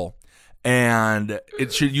purple. And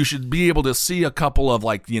you should be able to see a couple of,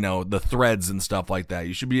 like, you know, the threads and stuff like that.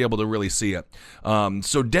 You should be able to really see it.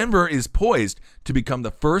 So Denver is poised to become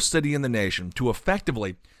the first city in the nation to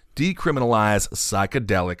effectively decriminalize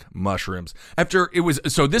psychedelic mushrooms.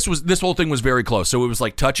 This whole thing was very close. So it was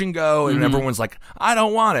like touch and go, and everyone's like, I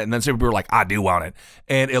don't want it. And then some people were like, I do want it.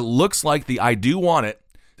 And it looks like the I do want it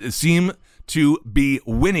seem to be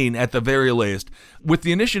winning at the very least, with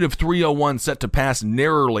the Initiative 301 set to pass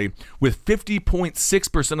narrowly with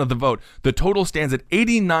 50.6% of the vote. The total stands at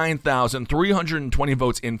 89,320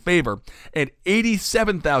 votes in favor and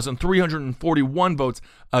 87,341 votes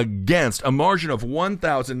against, a margin of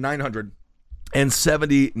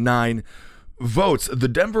 1,979 votes. The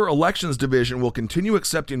Denver Elections Division will continue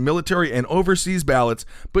accepting military and overseas ballots,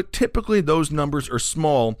 but typically those numbers are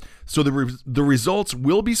small, so the results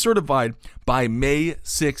will be certified by May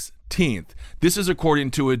 16th. This is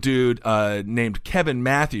according to a dude named Kevin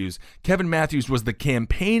Matthews. Kevin Matthews was the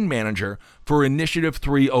campaign manager for Initiative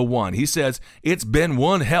 301. He says, it's been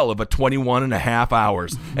one hell of a 21 and a half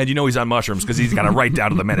hours. And you know he's on mushrooms because he's got to write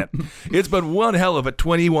down to the minute. It's been one hell of a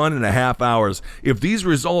 21 and a half hours. If these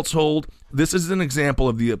results hold, this is an example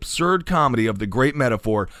of the absurd comedy of the great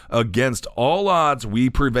metaphor, against all odds we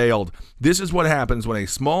prevailed. This is what happens when a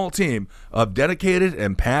small team of dedicated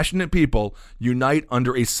and passionate people unite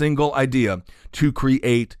under a single idea to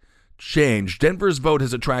create change. Denver's vote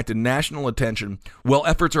has attracted national attention, while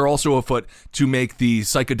efforts are also afoot to make the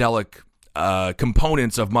psychedelic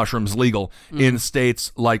components of mushrooms legal in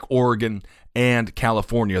states like Oregon and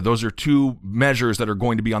California. Those are two measures that are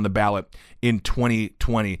going to be on the ballot in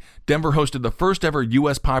 2020. Denver hosted the first ever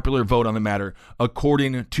U.S. popular vote on the matter,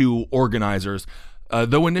 according to organizers.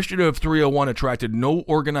 Though Initiative 301 attracted no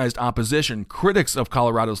organized opposition, critics of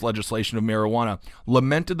Colorado's legislation of marijuana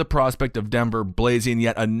lamented the prospect of Denver blazing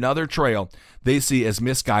yet another trail they see as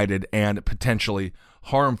misguided and potentially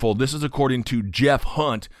harmful. This is according to Jeff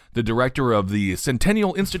Hunt, the director of the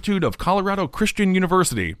Centennial Institute of Colorado Christian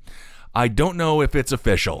University. I don't know if it's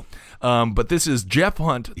official, but this is Jeff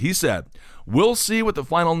Hunt. He said, we'll see what the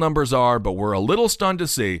final numbers are, but we're a little stunned to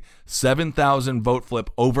see 7,000 vote flip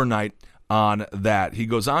overnight on that. He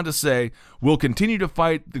goes on to say, we'll continue to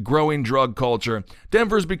fight the growing drug culture.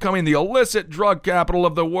 Denver's becoming the illicit drug capital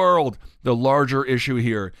of the world. The larger issue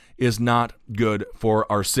here is not good for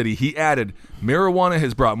our city. He added, marijuana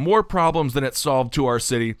has brought more problems than it solved to our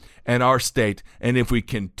city and our state. And if we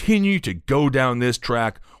continue to go down this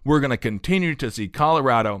track, we're going to continue to see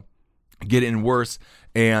Colorado get in worse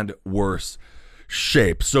and worse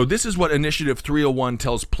shape. So this is what Initiative 301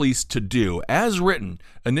 tells police to do. As written,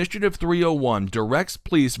 Initiative 301 directs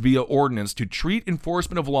police via ordinance to treat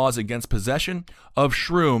enforcement of laws against possession of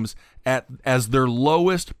shrooms as their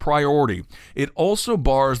lowest priority. It also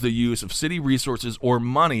bars the use of city resources or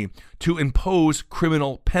money to impose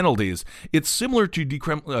criminal penalties. It's similar to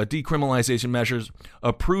decriminalization measures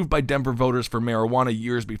approved by Denver voters for marijuana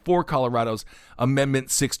years before Colorado's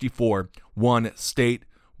Amendment 64 won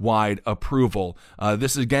state-wide approval.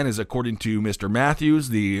 This again is according to Mr. Matthews,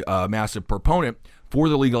 the massive proponent for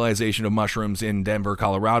the legalization of mushrooms in Denver,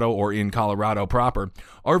 Colorado, or in Colorado proper.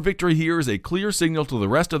 Our victory here is a clear signal to the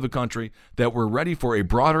rest of the country that we're ready for a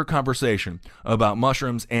broader conversation about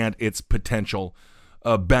mushrooms and its potential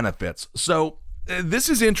benefits. So this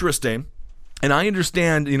is interesting, and I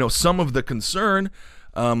understand, some of the concern,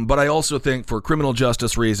 but I also think for criminal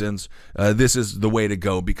justice reasons, this is the way to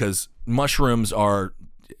go, because mushrooms are,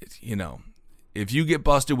 if you get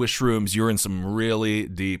busted with shrooms, you're in some really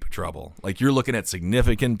deep trouble. Like, you're looking at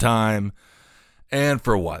significant time, and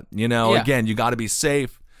for what? Again, you got to be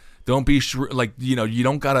safe. Don't be you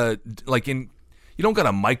don't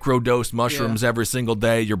gotta microdose mushrooms every single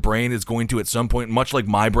day. Your brain is going to, at some point, much like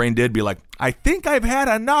my brain did, be like, I think I've had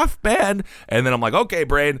enough, Ben. And then I'm like, okay,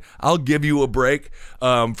 brain, I'll give you a break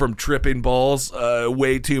from tripping balls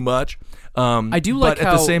way too much. I do like but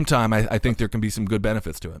at the same time, I think there can be some good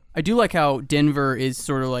benefits to it. I do like how Denver is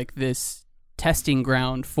sort of like this testing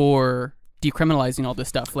ground for decriminalizing all this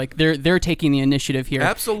stuff. Like, they're taking the initiative here.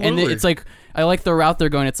 Absolutely. And it's like, I like the route they're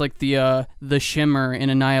going. It's like the Shimmer in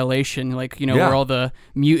Annihilation, like, where all the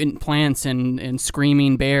mutant plants and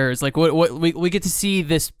screaming bears. Like, what we get to see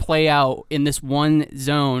this play out in this one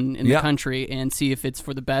zone in the country, and see if it's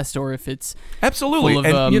for the best or if it's absolutely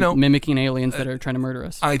full of mimicking aliens that are trying to murder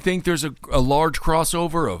us. I think there's a large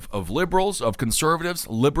crossover of liberals, of conservatives,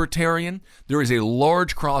 libertarian. There is a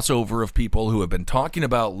large crossover of people who have been talking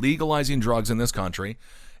about legalizing drugs in this country.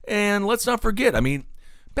 And let's not forget,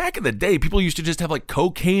 back in the day, people used to just have like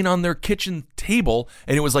cocaine on their kitchen table,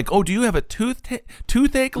 and it was like, oh, do you have a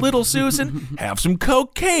toothache, little Susan? Have some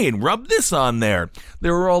cocaine. Rub this on there. They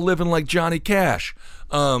were all living like Johnny Cash.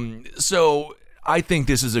 So I think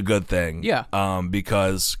this is a good thing. Yeah.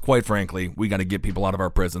 Because, quite frankly, we got to get people out of our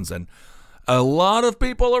prisons, and a lot of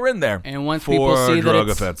people are in there. And once for people see drug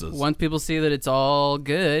that offenses. Once people see that it's all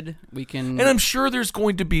good, we can. And I'm sure there's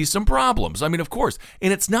going to be some problems. Of course.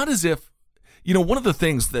 And it's not as if. One of the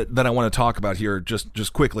things that I want to talk about here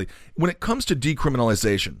just quickly, when it comes to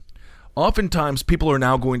decriminalization, oftentimes people are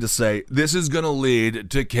now going to say, this is going to lead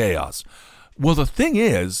to chaos. Well, the thing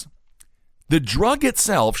is, the drug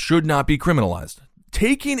itself should not be criminalized.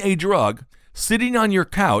 Taking a drug, sitting on your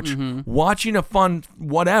couch, watching a fun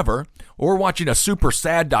whatever, or watching a super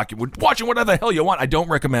sad document, watching whatever the hell you want. I don't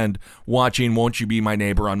recommend watching Won't You Be My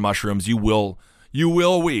Neighbor on mushrooms. You will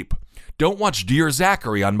weep. Don't watch Dear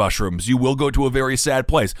Zachary on mushrooms. You will go to a very sad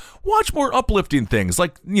place. Watch more uplifting things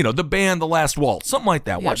like, the band The Last Waltz, something like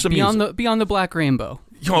that. Watch some music. Beyond the Black Rainbow.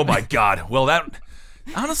 Oh my God. Well, that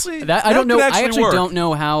honestly, I don't know. I actually work. don't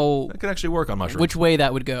know how that could actually work on mushrooms. Which way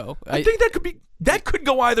that would go. I think that could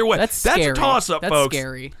go either way. That's scary. That's a toss-up, folks. That's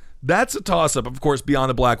scary. That's a toss-up. Of course,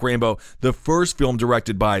 Beyond the Black Rainbow, the first film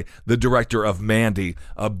directed by the director of Mandy,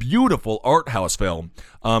 a beautiful art house film.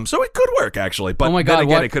 So it could work, actually. But oh my God, then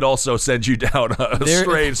again, it could also send you down a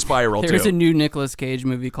strange spiral, There's a new Nicolas Cage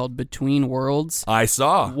movie called Between Worlds. I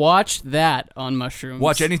saw. Watch that on mushrooms.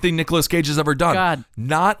 Watch anything Nicolas Cage has ever done. God.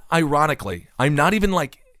 Not ironically. I'm not even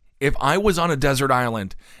like... If I was on a desert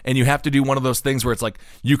island and you have to do one of those things where it's like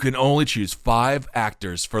you can only choose 5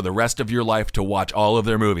 actors for the rest of your life to watch all of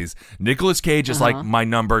their movies, Nicolas Cage is like my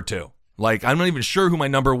number 2. Like, I'm not even sure who my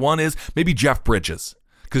number 1 is. Maybe Jeff Bridges,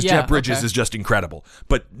 because Jeff Bridges is just incredible.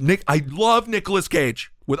 But I love Nicolas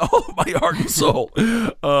Cage with all of my heart and soul.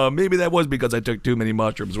 Maybe that was because I took too many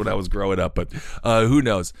mushrooms when I was growing up, but who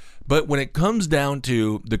knows? But when it comes down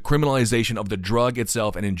to the criminalization of the drug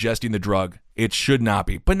itself and ingesting the drug, it should not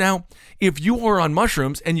be. But now, if you are on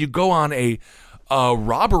mushrooms and you go on a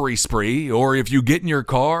robbery spree, or if you get in your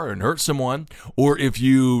car and hurt someone, or if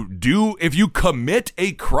you commit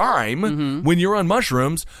a crime when you're on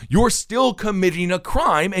mushrooms, you're still committing a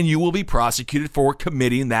crime and you will be prosecuted for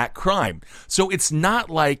committing that crime. So it's not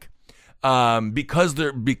like because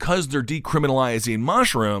they're decriminalizing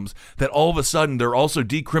mushrooms that all of a sudden they're also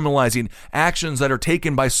decriminalizing actions that are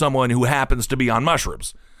taken by someone who happens to be on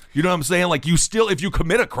mushrooms. You know what I'm saying? Like, if you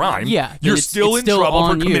commit a crime, you're still in trouble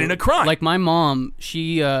for committing a crime. Like my mom,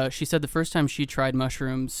 she said the first time she tried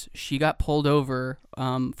mushrooms, she got pulled over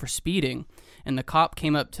for speeding, and the cop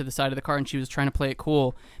came up to the side of the car and she was trying to play it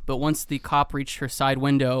cool. But once the cop reached her side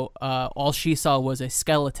window, all she saw was a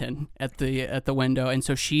skeleton at the window, and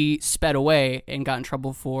so she sped away and got in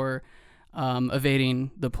trouble for evading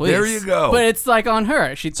the police. There you go. But it's like on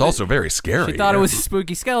her. It's also very scary. She thought it was a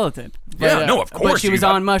spooky skeleton. But, no, of course. But she was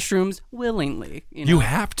on mushrooms willingly. You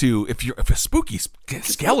have to, if a spooky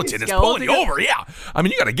skeleton is pulling you over, you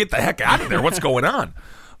got to get the heck out of there. What's going on?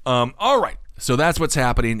 All right. So that's what's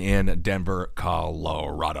happening in Denver,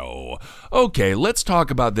 Colorado. Okay, let's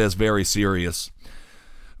talk about this very serious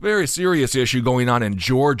issue going on in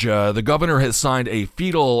Georgia. The governor has signed a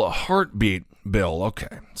fetal heartbeat bill.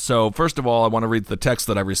 Okay. So first of all, I want to read the text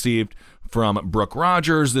that I received from Brooke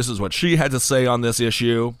Rogers. This is what she had to say on this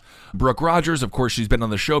issue. Brooke Rogers, of course, she's been on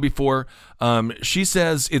the show before. She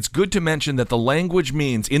says it's good to mention that the language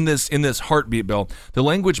means in this heartbeat bill, the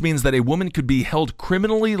language means that a woman could be held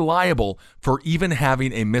criminally liable for even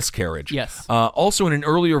having a miscarriage. Yes. Also, in an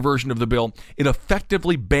earlier version of the bill, it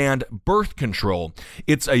effectively banned birth control.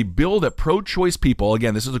 It's a bill that pro-choice people,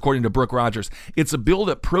 again, this is according to Brooke Rogers, it's a bill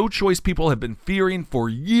that pro-choice people have been fearing for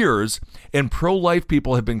years, and pro-life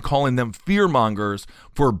people have been calling them fearmongers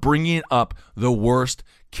for bringing up the worst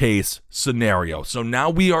case scenario. So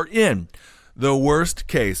now we are in the worst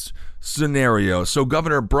case scenario. So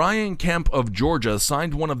Governor Brian Kemp of Georgia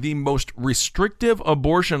signed one of the most restrictive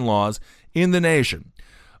abortion laws in the nation.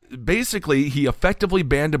 Basically, he effectively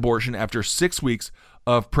banned abortion after 6 weeks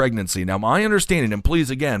of pregnancy. Now, my understanding, and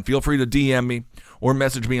please, again, feel free to DM me or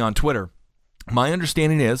message me on Twitter. My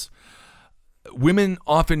understanding is women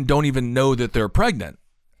often don't even know that they're pregnant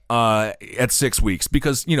at 6 weeks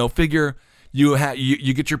because, figure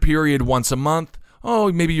you get your period once a month.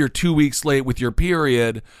 Oh, maybe you're 2 weeks late with your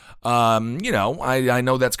period. I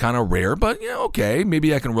know that's kind of rare, but okay,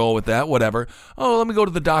 maybe I can roll with that, whatever. Oh, let me go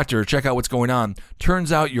to the doctor, check out what's going on.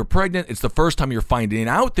 Turns out you're pregnant. It's the first time you're finding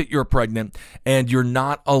out that you're pregnant, and you're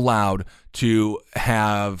not allowed to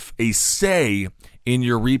have a say in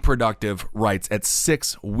your reproductive rights at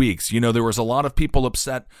 6 weeks. There was a lot of people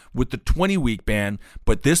upset with the 20-week ban,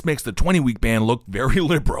 but this makes the 20-week ban look very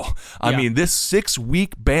liberal. I mean, this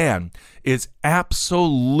 6-week ban is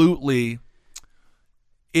absolutely,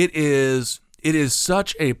 it is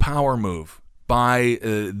such a power move by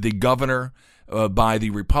the governor, by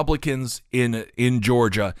the Republicans in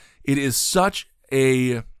Georgia. It is such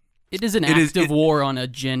a... It is an act of war on a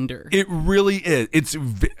gender. It really is. It's,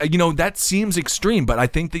 that seems extreme, but I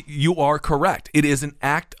think that you are correct. It is an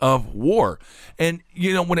act of war. And,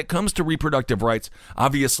 when it comes to reproductive rights,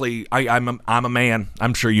 obviously, I'm a man.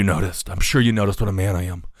 I'm sure you noticed. What a man I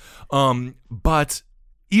am. But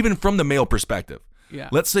even from the male perspective,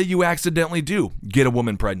 let's say you accidentally do get a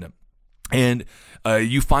woman pregnant. And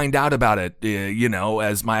you find out about it,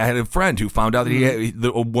 I had a friend who found out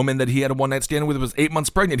that a woman that he had a one-night stand with was 8 months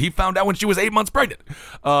pregnant. He found out when she was 8 months pregnant.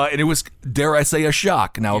 And it was, dare I say, a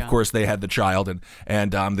shock. Now, of course, they had the child,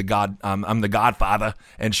 and I'm the godfather,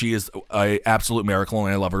 and she is an absolute miracle,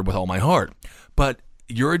 and I love her with all my heart. But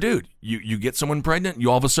you're a dude. You get someone pregnant. You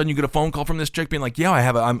all of a sudden you get a phone call from this chick being like, "Yeah,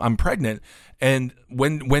 I'm pregnant." And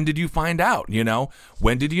when did you find out?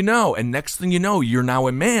 When did you know? And next thing you know, you're now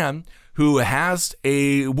a man who has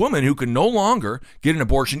a woman who can no longer get an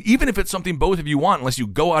abortion, even if it's something both of you want, unless you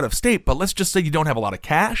go out of state. But let's just say you don't have a lot of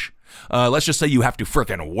cash. Let's just say you have to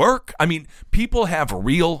frickin' work. I mean, people have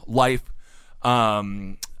real life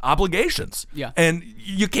obligations. Yeah. And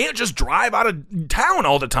you can't just drive out of town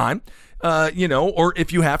all the time, or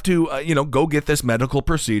if you have to, go get this medical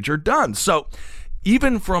procedure done. So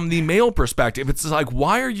even from the male perspective, it's like,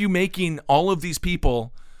 why are you making all of these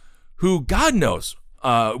people who, God knows,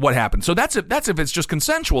 what happened? So that's if it's just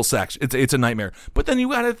consensual sex. It's a nightmare. But then you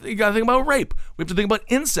gotta think about rape. We have to think about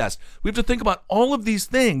incest. We have to think about all of these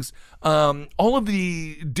things, all of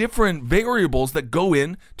the different variables that go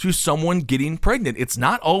into someone getting pregnant. It's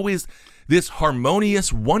not always this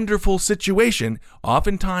harmonious, wonderful situation.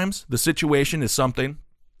 Oftentimes, the situation is something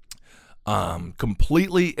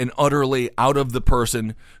completely and utterly out of the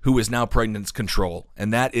person who is now pregnant's control.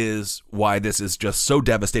 And that is why this is just so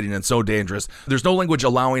devastating and so dangerous. There's no language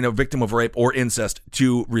allowing a victim of rape or incest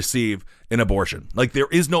to receive an abortion. There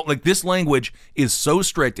is no, this language is so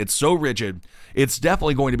strict, it's so rigid, it's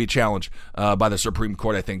definitely going to be challenged by the Supreme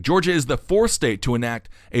Court, I think. Georgia is the fourth state to enact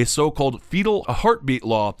a so-called fetal heartbeat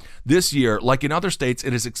law this year. Like in other states,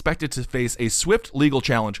 it is expected to face a swift legal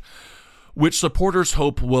challenge, which supporters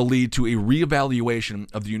hope will lead to a reevaluation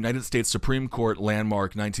of the United States Supreme Court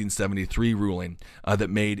landmark 1973 ruling that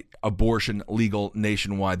made abortion legal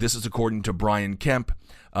nationwide. This is according to Brian Kemp.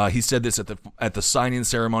 He said this at the signing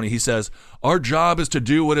ceremony. He says, "Our job is to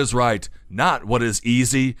do what is right, not what is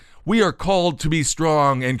easy. We are called to be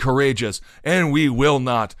strong and courageous, and we will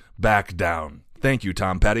not back down." Thank you,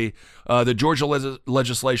 Tom Petty. The Georgia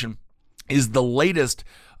legislation is the latest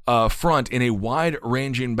front in a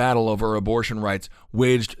wide-ranging battle over abortion rights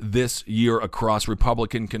waged this year across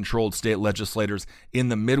Republican-controlled state legislators in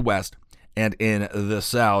the Midwest and in the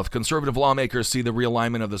South. Conservative lawmakers see the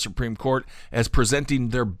realignment of the Supreme Court as presenting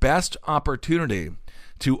their best opportunity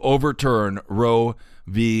to overturn Roe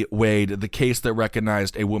v. Wade, the case that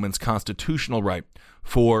recognized a woman's constitutional right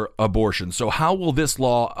for abortion. So how will this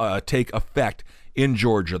law take effect in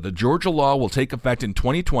Georgia? The Georgia law will take effect in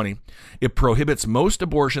 2020. It prohibits most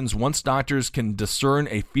abortions once doctors can discern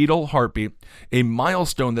a fetal heartbeat, a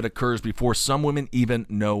milestone that occurs before some women even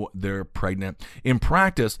know they're pregnant. In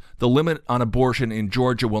practice, the limit on abortion in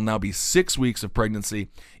Georgia will now be 6 weeks of pregnancy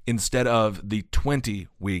instead of the 20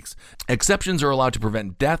 weeks. Exceptions are allowed to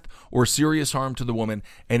prevent death or serious harm to the woman,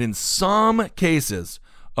 and in some cases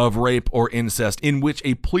of rape or incest in which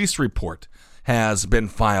a police report has been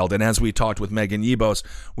filed. And as we talked with Megan Yebos,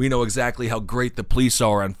 we know exactly how great the police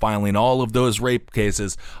are on filing all of those rape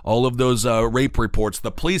cases, all of those rape reports.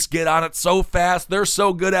 The police get on it so fast. They're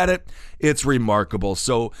so good at it. It's remarkable.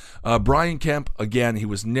 So Brian Kemp, again, he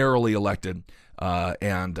was narrowly elected,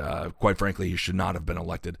 and quite frankly, he should not have been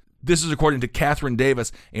elected. This is according to Catherine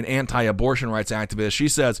Davis, an anti-abortion rights activist. She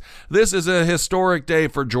says, "This is a historic day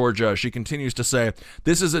for Georgia." She continues to say,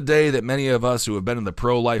 "This is a day that many of us who have been in the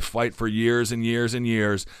pro-life fight for years and years and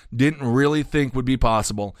years didn't really think would be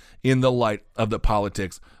possible in the light of the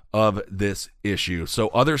politics of this issue." So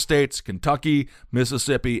other states, Kentucky,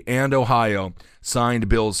 Mississippi, and Ohio, signed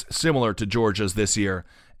bills similar to Georgia's this year,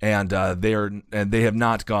 and they have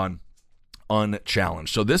not gone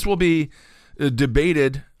unchallenged. So this will be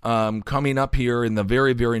debated coming up here in the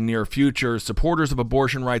very, very near future. Supporters of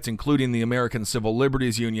abortion rights, including the American Civil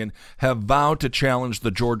Liberties Union, have vowed to challenge the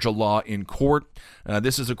Georgia law in court.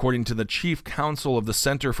 This is according to the chief counsel of the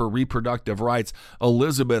Center for Reproductive Rights,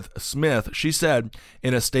 Elizabeth Smith. She said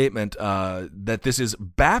in a statement that this is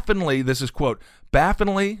bafflingly, this is quote,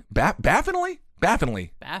 bafflingly, bafflingly,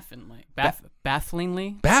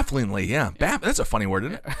 yeah. That's a funny word,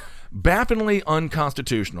 isn't it? Bafflingly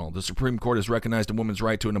unconstitutional. The Supreme Court has recognized a woman's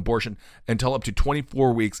right to an abortion until up to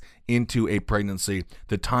 24 weeks into a pregnancy,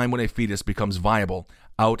 the time when a fetus becomes viable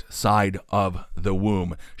outside of the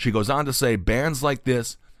womb. She goes on to say, bans like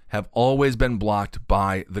this have always been blocked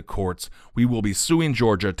by the courts. We will be suing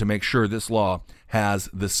Georgia to make sure this law has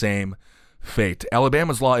the same fate.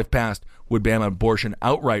 Alabama's law, if passed, would ban abortion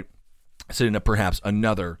outright, setting up perhaps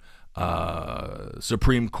another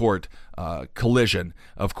Supreme Court collision.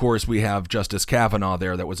 Of course, we have Justice Kavanaugh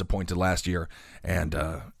there that was appointed last year, and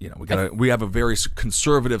we have a very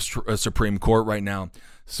conservative Supreme Court right now.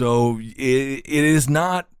 So it is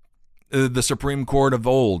not the Supreme Court of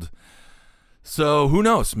old. So who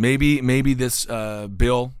knows? Maybe this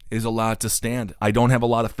bill is allowed to stand. I don't have a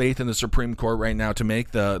lot of faith in the Supreme Court right now to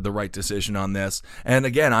make the right decision on this. And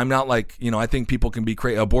again, I'm not like, I think people can be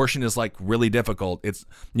crazy. Abortion is like really difficult. It's,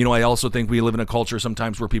 I also think we live in a culture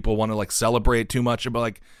sometimes where people want to like celebrate too much, but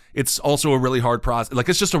like it's also a really hard process. Like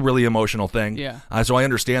it's just a really emotional thing. Yeah. So I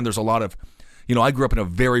understand there's a lot of, I grew up in a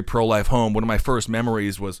very pro-life home. One of my first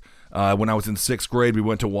memories was when I was in 6th grade, we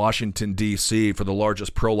went to Washington, D.C. for the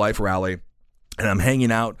largest pro-life rally. And I'm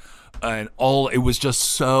hanging out, and it was just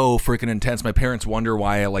so freaking intense. My parents wonder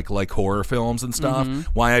why I like horror films and stuff,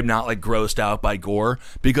 why I'm not like grossed out by gore,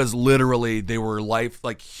 because literally they were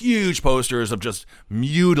huge posters of just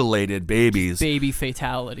mutilated babies. Baby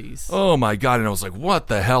fatalities. Oh my God. And I was like, what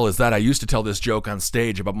the hell is that? I used to tell this joke on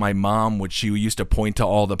stage about my mom, which she used to point to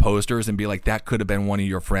all the posters and be like, that could have been one of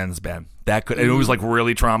your friends, Ben. And it was like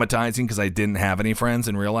really traumatizing because I didn't have any friends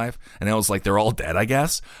in real life, and I was like, they're all dead, I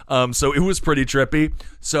guess. So it was pretty trippy.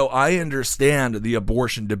 So I understand the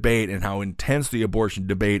abortion debate and how intense the abortion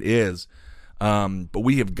debate is, but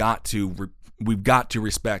we've got to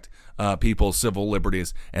respect people's civil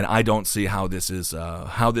liberties, and I don't see how this is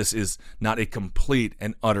not a complete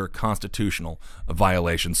and utter constitutional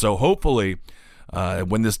violation. So hopefully,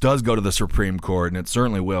 when this does go to the Supreme Court, and it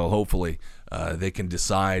certainly will, hopefully. They can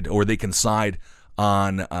decide, or they can side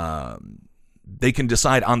on the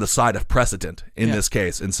side of precedent in this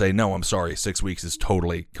case and say, no, I'm sorry, 6 weeks is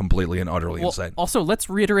totally, completely, and utterly insane. Also, let's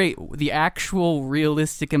reiterate the actual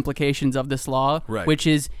realistic implications of this law, which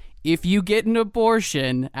is if you get an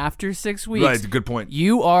abortion after 6 weeks, right, good point.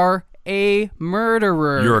 You are a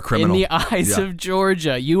murderer. You're a criminal. In the eyes of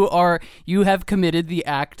Georgia. You have committed the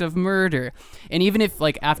act of murder. And even if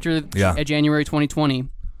after January 2020,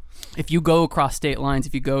 if you go across state lines,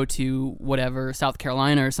 if you go to whatever, South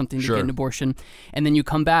Carolina or something to get an abortion, and then you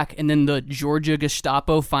come back and then the Georgia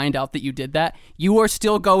Gestapo find out that you did that, you are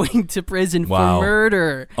still going to prison for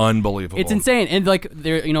murder. Unbelievable. It's insane. And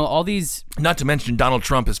there, all these... Not to mention Donald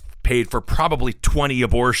Trump has paid for probably 20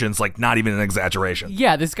 abortions, not even an exaggeration.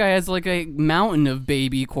 Yeah, this guy has a mountain of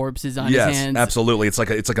baby corpses on his hands. Yes, absolutely. It's like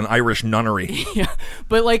an Irish nunnery. Yeah,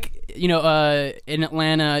 but in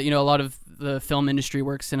Atlanta, a lot of the film industry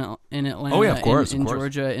works in Atlanta. Oh yeah, of course, in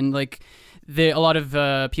Georgia, and a lot of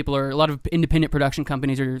independent production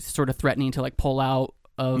companies are sort of threatening to pull out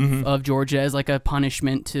of Georgia as like a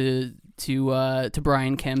punishment to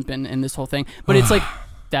Brian Kemp and this whole thing. But it's like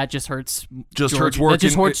that just hurts. Hurts working. That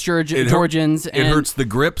just hurts Georgians. It hurts the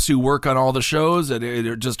grips who work on all the shows.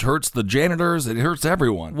 It just hurts the janitors. It hurts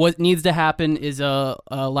everyone. What needs to happen is a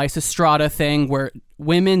Lysistrata thing where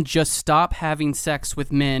women just stop having sex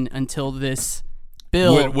with men until this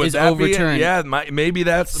bill is overturned. Yeah, maybe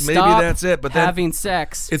that's it. But then having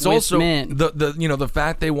sex. It's with also men. the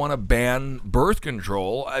fact they want to ban birth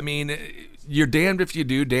control. I mean, you're damned if you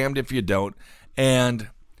do, damned if you don't. And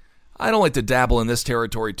I don't like to dabble in this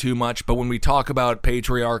territory too much, but when we talk about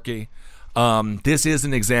patriarchy, this is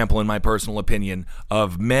an example, in my personal opinion,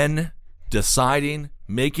 of men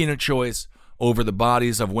making a choice over the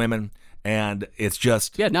bodies of women. And it's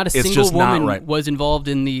just not a single woman was involved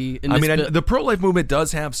in the. The pro-life movement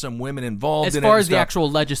does have some women involved as in far it as the actual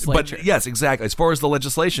legislature. But yes, exactly. As far as the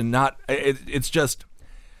legislation,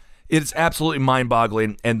 it's absolutely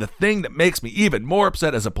mind-boggling. And the thing that makes me even more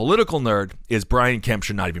upset as a political nerd is Brian Kemp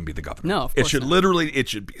should not even be the governor. No, of course it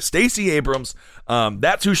should be Stacey Abrams.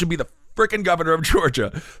 That's who should be the freaking governor of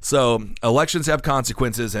Georgia. So elections have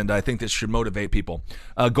consequences, and I think this should motivate people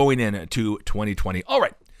going into 2020. All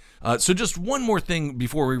right. So just one more thing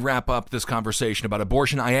before we wrap up this conversation about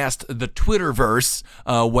abortion. I asked the Twitterverse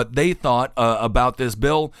what they thought about this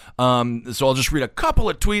bill. So I'll just read a couple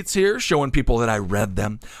of tweets here showing people that I read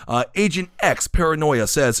them. Agent X Paranoia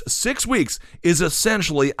says 6 weeks is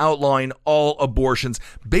essentially outlawing all abortions.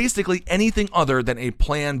 Basically anything other than a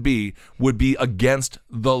plan B would be against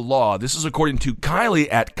the law. This is according to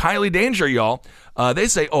Kylie at Kylie Danger, y'all. They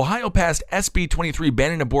say Ohio passed SB 23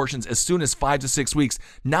 banning abortions as soon as 5 to 6 weeks.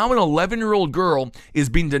 Now an 11-year-old girl is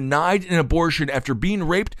being denied an abortion after being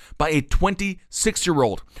raped by a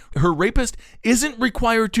 26-year-old. Her rapist isn't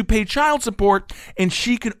required to pay child support, and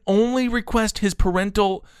she can only request his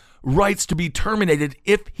parental rights to be terminated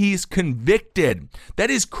if he's convicted.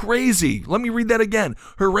 That is crazy. Let me read that again.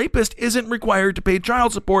 Her rapist isn't required to pay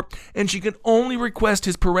child support, and she can only request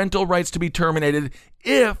his parental rights to be terminated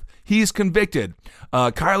if he's convicted.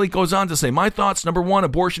 Kylie goes on to say, my thoughts, number 1,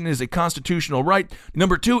 abortion is a constitutional right.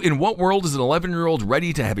 Number 2, in what world is an 11-year-old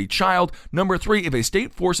ready to have a child? Number 3, if a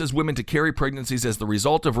state forces women to carry pregnancies as the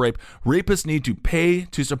result of rape, rapists need to pay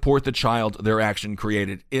to support the child their action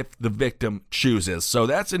created if the victim chooses. So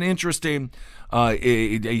that's an interesting,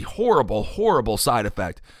 a horrible, horrible side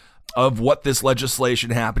effect of what this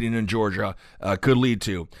legislation happening in Georgia could lead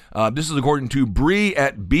to. This is according to Bree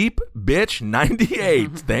at Beep Bitch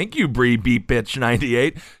 98. Thank you, Bree Beep Bitch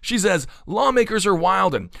 98. She says, lawmakers are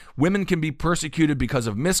wildin'. Women can be persecuted because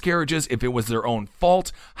of miscarriages if it was their own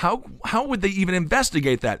fault. How would they even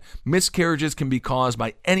investigate that? Miscarriages can be caused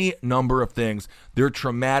by any number of things. They're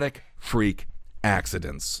traumatic freak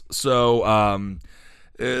accidents. So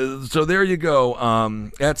there you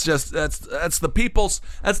go. That's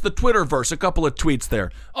the Twitterverse. A couple of tweets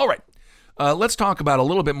there. All right. Let's talk about a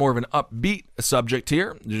little bit more of an upbeat subject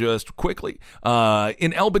here, just quickly.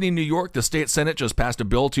 In Albany, New York, the state Senate just passed a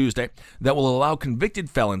bill Tuesday that will allow convicted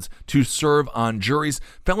felons to serve on juries.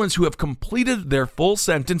 Felons who have completed their full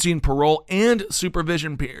sentencing, parole, and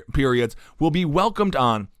supervision periods will be welcomed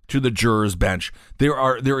on to the jurors' bench.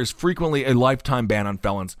 There is frequently a lifetime ban on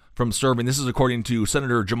felons from serving. This is according to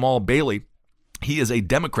Senator Jamal Bailey. He is a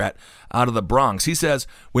Democrat out of the Bronx. He says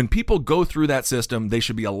when people go through that system, they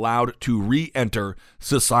should be allowed to re-enter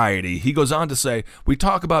society. He goes on to say, we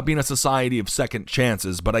talk about being a society of second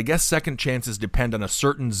chances, but I guess second chances depend on a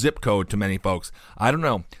certain zip code to many folks. I don't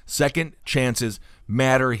know. Second chances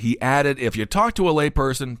matter. He added, if you talk to a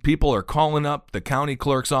layperson, people are calling up the county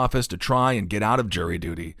clerk's office to try and get out of jury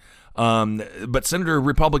duty. But Senator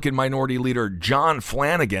Republican Minority Leader John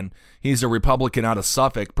Flanagan, he's a Republican out of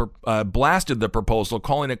Suffolk, blasted the proposal,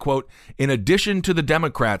 calling it, quote, in addition to the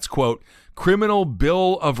Democrats, quote, criminal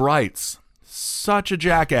bill of rights. Such a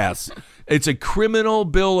jackass. It's a criminal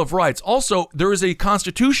bill of rights. Also, there is a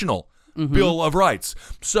constitutional bill of rights.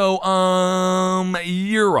 So,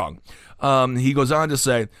 you're wrong. He goes on to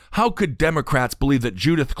say, how could Democrats believe that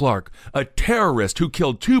Judith Clark, a terrorist who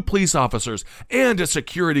killed 2 police officers and a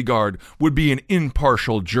security guard, would be an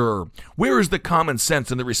impartial juror? Where is the common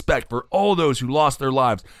sense and the respect for all those who lost their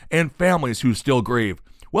lives and families who still grieve?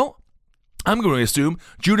 Well, I'm going to assume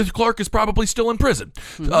Judith Clark is probably still in prison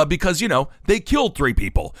because, they killed 3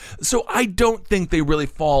 people. So I don't think they really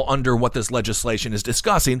fall under what this legislation is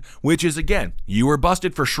discussing, which is, again, you were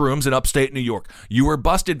busted for shrooms in upstate New York. You were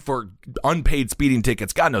busted for unpaid speeding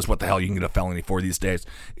tickets. God knows what the hell you can get a felony for these days.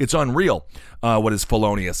 It's unreal what is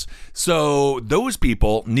felonious. So those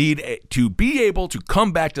people need to be able to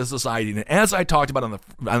come back to society. And as I talked about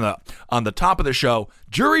on the top of the show,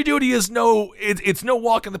 Jury duty is it's no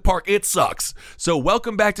walk in the park. It sucks. So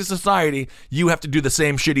welcome back to society. You have to do the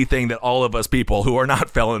same shitty thing that all of us people who are not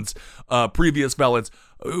felons, previous felons,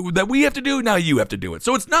 that we have to do. Now you have to do it.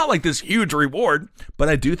 So it's not like this huge reward, but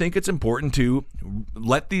I do think it's important to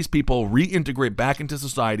let these people reintegrate back into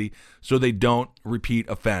society so they don't repeat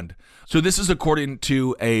offend. So this is according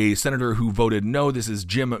to a senator who voted no. This is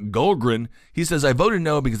Jim Goldgren. He says, I voted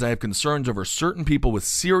no because I have concerns over certain people with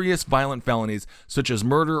serious violent felonies such as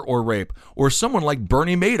murder or rape, or someone like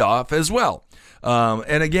Bernie Madoff as well.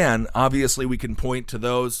 And again, obviously we can point to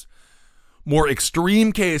those more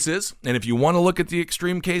extreme cases. And if you want to look at the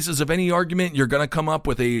extreme cases of any argument, you're going to come up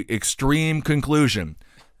with a extreme conclusion.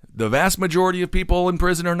 The vast majority of people in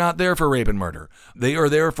prison are not there for rape and murder. They are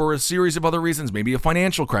there for a series of other reasons, maybe a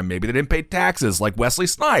financial crime, maybe they didn't pay taxes like Wesley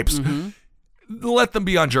Snipes. Let them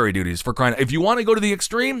be on jury duties for crying. If you want to go to the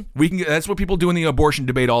extreme, we can. That's what people do in the abortion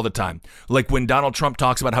debate all the time. Like when Donald Trump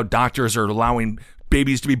talks about how doctors are allowing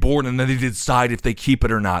babies to be born and then they decide if they keep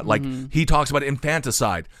it or not. Like he talks about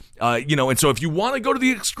infanticide. And so if you want to go to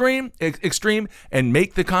the extreme and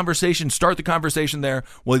make the conversation, start the conversation there,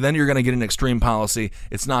 well, then you're going to get an extreme policy.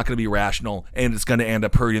 It's not going to be rational, and it's going to end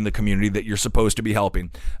up hurting the community that you're supposed to be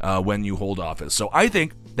helping when you hold office. So I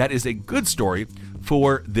think that is a good story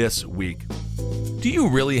for this week. Do you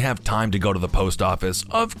really have time to go to the post office?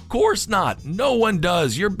 Of course not. No one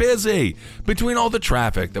does. You're busy. Between all the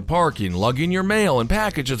traffic, the parking, lugging your mail and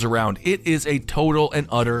packages around, it is a total and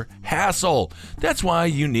utter hassle. That's why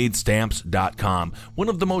you need Stamps.com, one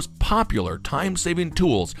of the most popular time-saving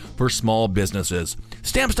tools for small businesses.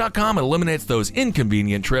 Stamps.com eliminates those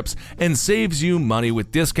inconvenient trips and saves you money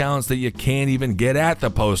with discounts that you can't even get at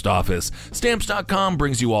the post office. Stamps.com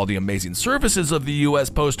brings you all the amazing services of the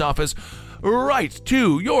U.S. Post Office right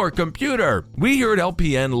to your computer. We here at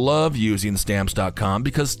LPN love using Stamps.com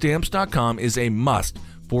because Stamps.com is a must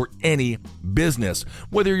for any business.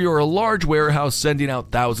 Whether you're a large warehouse sending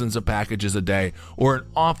out thousands of packages a day, or an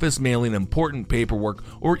office mailing important paperwork,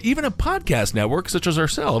 or even a podcast network such as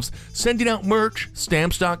ourselves sending out merch,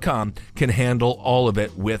 Stamps.com can handle all of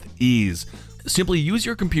it with ease. Simply use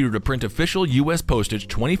your computer to print official U.S. postage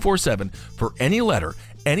 24/7 for any letter,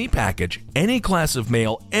 any package, any class of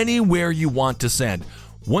mail, anywhere you want to send.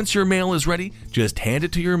 Once your mail is ready, just hand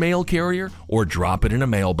it to your mail carrier or drop it in a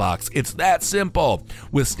mailbox. It's that simple.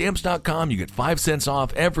 With Stamps.com, you get 5 cents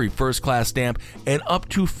off every first-class stamp and up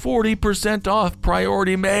to 40% off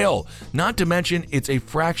priority mail. Not to mention, it's a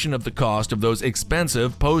fraction of the cost of those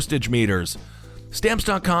expensive postage meters.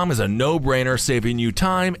 Stamps.com is a no-brainer, saving you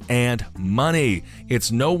time and money.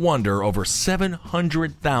 It's no wonder over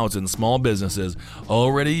 700,000 small businesses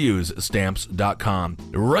already use Stamps.com.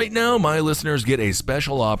 Right now, my listeners get a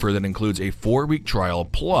special offer that includes a 4-week trial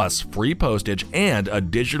plus free postage and a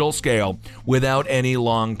digital scale without any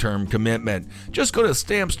long-term commitment. Just go to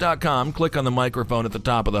Stamps.com, click on the microphone at the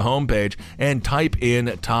top of the homepage, and type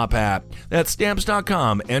in Top Hat. That's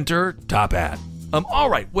Stamps.com, enter Top Hat. All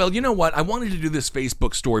right. Well, you know what? I wanted to do this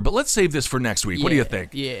Facebook story, but let's save this for next week. Yeah, what do you think?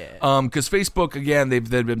 Yeah. Because Facebook, again, they've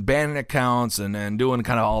been banning accounts and doing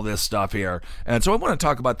kind of all this stuff here. And so I want to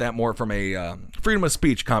talk about that more from a freedom of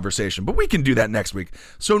speech conversation, but we can do that next week.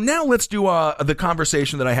 So now let's do the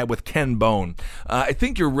conversation that I had with Ken Bone. I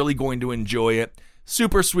think you're really going to enjoy it.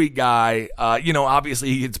 Super sweet guy. Obviously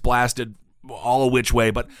he gets blasted all a which way,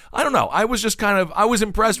 but I don't know. I was just I was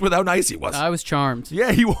impressed with how nice he was. I was charmed.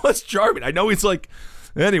 Yeah, he was charming. I know he's like,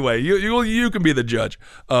 anyway, you can be the judge.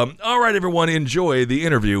 All right, everyone, enjoy the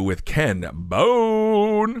interview with Ken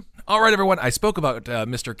Bone. All right, everyone, I spoke about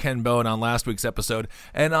Mr. Ken Bone on last week's episode,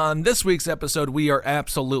 and on this week's episode, we are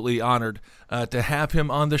absolutely honored to have him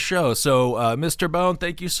on the show. So, Mr. Bone,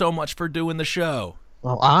 thank you so much for doing the show.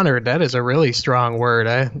 Well, honored, that is a really strong word.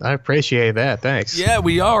 I appreciate that. Thanks. Yeah,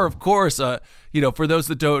 we are, of course. For those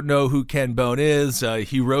that don't know who Ken Bone is,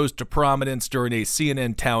 he rose to prominence during a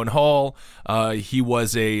CNN town hall. He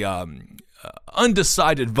was a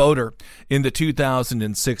undecided voter in the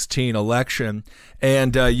 2016 election.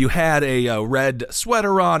 And you had a red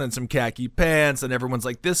sweater on and some khaki pants, and everyone's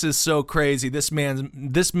like, this is so crazy. This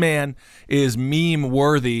man is meme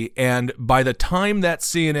worthy. And by the time that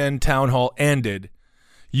CNN town hall ended,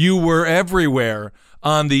 you were everywhere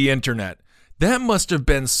on the internet. That must have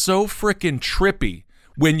been so freaking trippy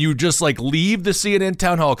when you just leave the CNN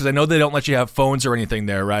town hall, because I know they don't let you have phones or anything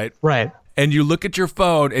there, right? Right. And you look at your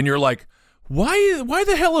phone and you're like, why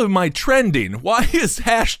the hell am I trending? Why is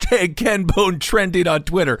hashtag Ken Bone trending on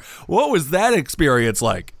Twitter? What was that experience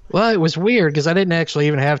like? Well, it was weird because I didn't actually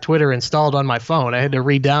even have Twitter installed on my phone. I had to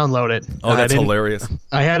re-download it. Oh, that's hilarious.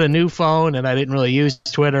 I had a new phone and I didn't really use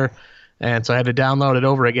Twitter, and so I had to download it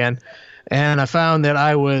over again. and I found that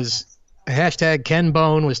I was hashtag Ken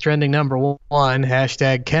Bone was trending number 1,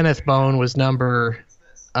 hashtag Kenneth Bone was number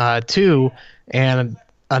 2, and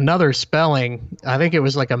another spelling, I think it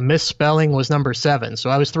was like a misspelling, was number 7. So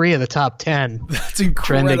I was 3 of the top 10 That's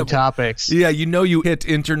incredible. trending topics. Yeah, you hit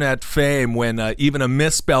internet fame when even a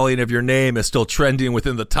misspelling of your name is still trending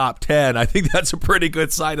within the top 10. I think that's a pretty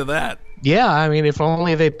good sign of that. Yeah, I mean, if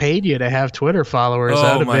only they paid you to have Twitter followers,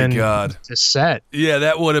 that would have been just set. Yeah,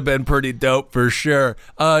 that would have been pretty dope for sure.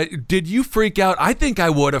 Did you freak out? I think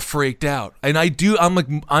I would have freaked out, and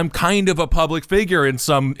I'm kind of a public figure in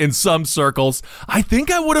some circles. I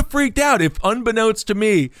think I would have freaked out if, unbeknownst to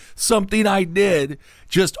me, something I did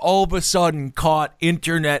just all of a sudden caught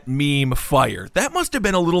internet meme fire. That must have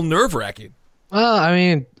been a little nerve-wracking. Well, I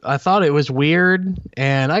mean, I thought it was weird,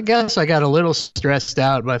 and I guess I got a little stressed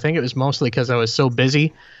out, but I think it was mostly because I was so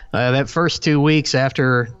busy. That first 2 weeks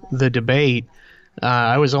after the debate,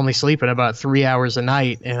 I was only sleeping about 3 hours a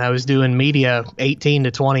night, and I was doing media 18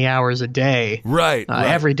 to 20 hours a day. Right.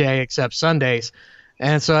 Every day except Sundays.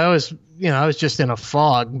 And so I was just in a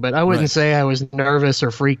fog, but I wouldn't say I was nervous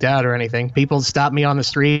or freaked out or anything. People would stop me on the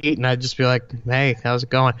street, and I'd just be like, hey, how's it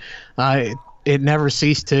going? It never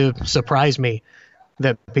ceased to surprise me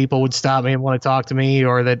that people would stop me and want to talk to me,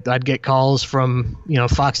 or that I'd get calls from,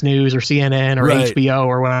 Fox News or CNN or HBO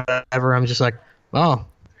or whatever. I'm just like, oh,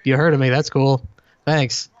 you heard of me. That's cool.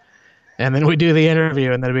 Thanks. And then we do the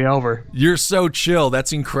interview, and then it'd be over. You're so chill.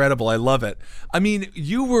 That's incredible. I love it. I mean,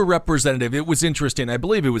 you were representative. It was interesting. I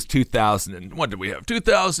believe it was 2000. And what did we have?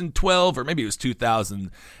 2012, or maybe it was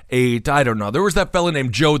 2008. I don't know. There was that fella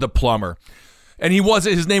named Joe the Plumber. And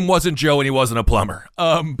his name wasn't Joe, and he wasn't a plumber.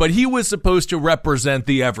 But he was supposed to represent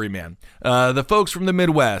the everyman. The folks from the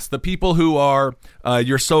Midwest, the people who are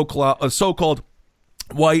your so-called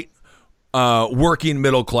white working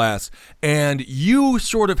middle class. And you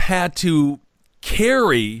sort of had to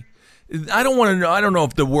carry, I don't know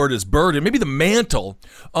if the word is burden, maybe the mantle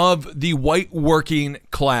of the white working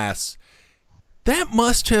class. That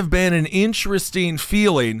must have been an interesting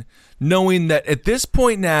feeling, knowing that at this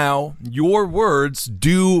point now, your words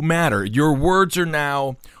do matter. Your words are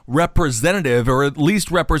now representative, or at least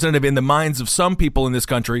representative in the minds of some people in this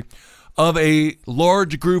country, of a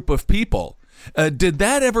large group of people. Did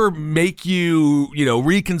that ever make you,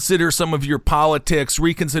 reconsider some of your politics,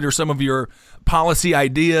 reconsider some of your policy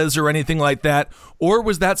ideas or anything like that? Or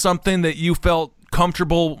was that something that you felt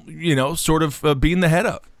comfortable, sort of being the head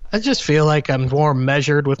of? I just feel like I'm more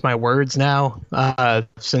measured with my words now,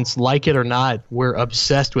 since, like it or not, we're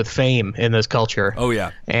obsessed with fame in this culture. Oh,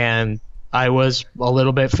 yeah. And I was a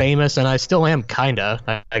little bit famous, and I still am,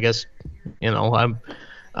 kinda. I guess,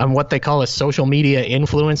 I'm what they call a social media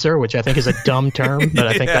influencer, which I think is a dumb term, but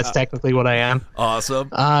I think that's technically what I am.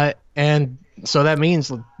 Awesome. And so that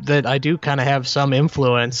means that I do kind of have some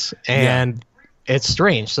influence, and it's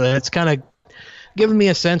strange. So it's kind of given me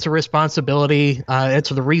a sense of responsibility. It's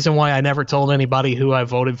the reason why I never told anybody who I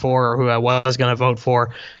voted for or who I was going to vote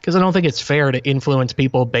for, because I don't think it's fair to influence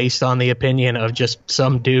people based on the opinion of just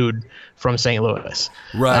some dude from St. Louis.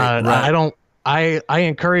 Right. I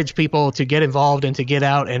encourage people to get involved and to get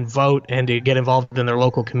out and vote and to get involved in their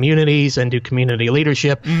local communities and do community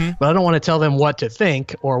leadership. Mm-hmm. But I don't want to tell them what to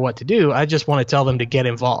think or what to do. I just want to tell them to get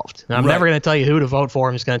involved. And I'm never going to tell you who to vote for.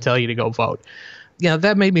 I'm just going to tell you to go vote.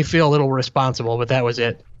 That made me feel a little responsible, but that was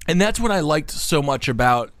it. And that's what I liked so much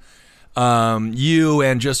about you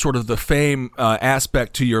and just sort of the fame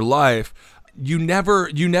aspect to your life. You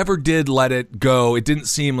never did let it go. It didn't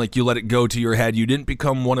seem like you let it go to your head. You didn't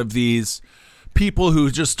become one of these people who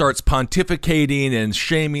just starts pontificating and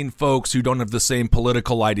shaming folks who don't have the same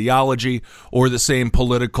political ideology or the same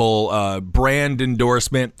political brand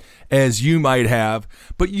endorsement as you might have.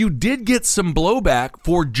 But you did get some blowback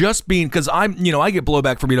for just being, because I get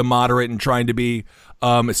blowback for being a moderate and trying to be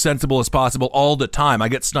as sensible as possible all the time. I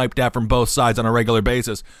get sniped at from both sides on a regular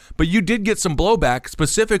basis. But you did get some blowback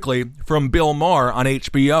specifically from Bill Maher on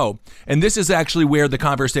HBO. And this is actually where the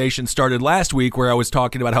conversation started last week, where I was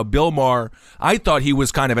talking about how Bill Maher, I thought he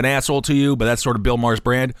was kind of an asshole to you, but that's sort of Bill Maher's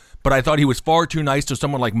brand. But I thought he was far too nice to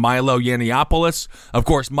someone like Milo Yiannopoulos. Of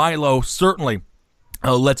course, Milo certainly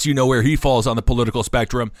lets you know where he falls on the political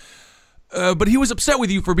spectrum. But he was upset with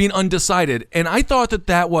you for being undecided. And I thought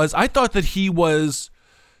that he was,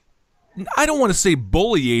 I don't want to say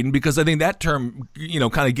bullying, because I think that term,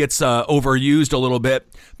 kind of gets overused a little bit.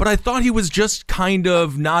 But I thought he was just kind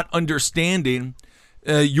of not understanding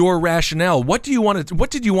your rationale. What did you want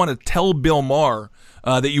to tell Bill Maher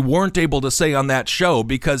that you weren't able to say on that show?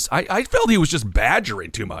 Because I felt he was just badgering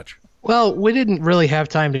too much. Well, we didn't really have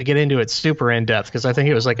time to get into it super in depth, because I think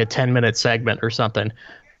it was like a 10-minute segment or something.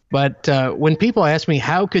 But when people ask me,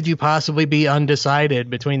 how could you possibly be undecided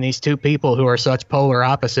between these two people who are such polar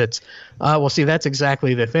opposites? Well, see, that's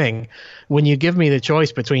exactly the thing. When you give me the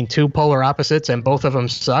choice between two polar opposites and both of them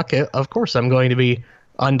suck, of course I'm going to be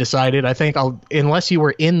undecided. I think unless you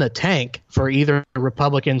were in the tank for either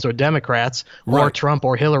Republicans or Democrats or Trump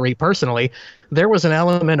or Hillary personally, there was an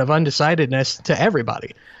element of undecidedness to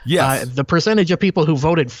everybody. Yes. The percentage of people who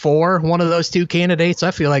voted for one of those two candidates,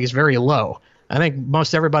 I feel like is very low. I think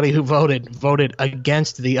most everybody who voted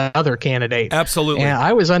against the other candidate. Absolutely. And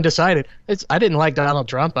I was undecided. I didn't like Donald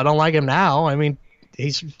Trump. I don't like him now. I mean,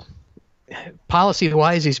 he's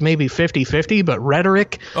policy-wise, he's maybe 50-50, but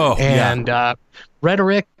rhetoric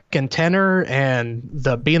rhetoric and tenor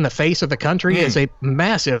and being the face of the country is a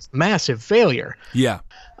massive, massive failure. Yeah.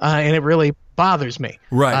 And it really bothers me.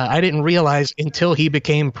 Right. I didn't realize until he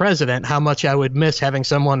became president how much I would miss having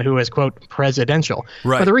someone who is, quote, presidential.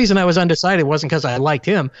 Right. But the reason I was undecided wasn't because I liked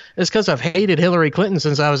him. It's because I've hated Hillary Clinton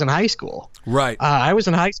since I was in high school. Right. I was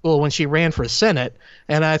in high school when she ran for Senate,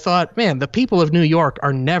 and I thought, man, the people of New York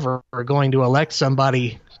are never going to elect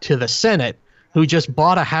somebody to the Senate who just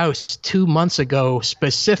bought a house 2 months ago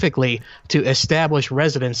specifically to establish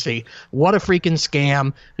residency. What a freaking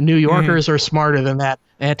scam. New Yorkers are smarter than that.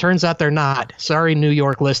 And it turns out they're not. Sorry, New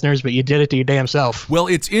York listeners, but you did it to your damn self. Well,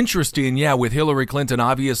 it's interesting, with Hillary Clinton,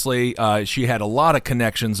 obviously, she had a lot of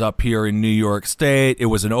connections up here in New York State. It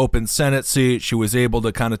was an open Senate seat. She was able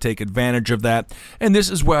to kind of take advantage of that. And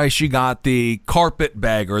this is why she got the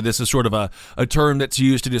carpetbagger. This is sort of a term that's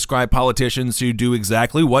used to describe politicians who do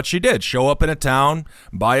exactly what she did. Show up in a town,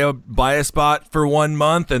 buy a spot for 1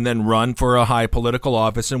 month, and then run for a high political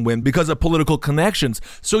office and win because of political connections.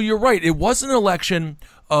 So you're right. It was an election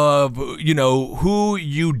of, who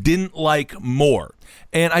you didn't like more.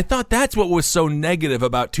 And I thought that's what was so negative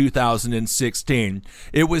about 2016.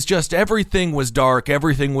 It was just everything was dark,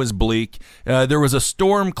 everything was bleak. There was a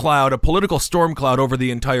political storm cloud over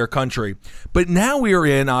the entire country. But now we are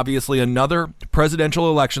in, obviously, another presidential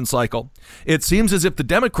election cycle. It seems as if the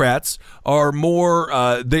Democrats are more,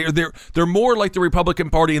 they're more like the Republican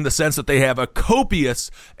Party in the sense that they have a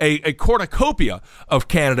cornucopia of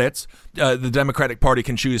candidates the Democratic Party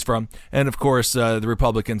can choose from. And, of course, the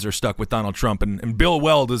Republicans are stuck with Donald Trump. And Bill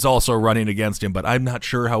Weld is also running against him, but I'm not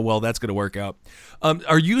sure how well that's going to work out.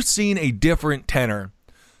 Are you seeing a different tenor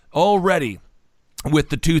already with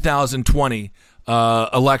the 2020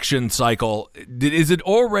 election cycle? Is it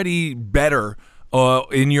already better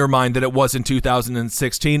in your mind than it was in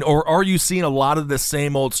 2016, or are you seeing a lot of the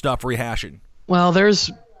same old stuff rehashing? Well,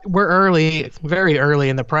 we're very early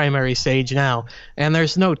in the primary stage now, and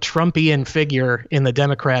there's no Trumpian figure in the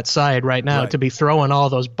Democrat side right now to be throwing all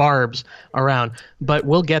those barbs around. But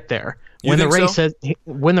we'll get there. When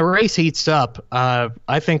the race heats up,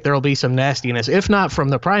 I think there will be some nastiness, if not from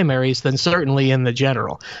the primaries, then certainly in the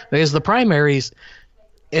general. Because the primaries,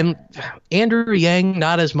 and Andrew Yang,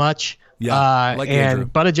 not as much, and Andrew.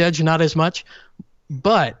 Buttigieg, not as much,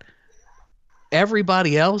 but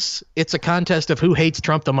everybody else, it's a contest of who hates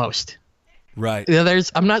Trump the most. Right.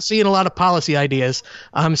 I'm not seeing a lot of policy ideas.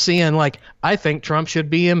 I'm seeing I think Trump should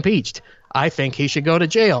be impeached. I think he should go to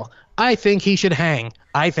jail. I think he should hang.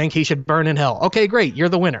 I think he should burn in hell. Okay, great. You're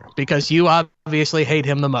the winner because you obviously hate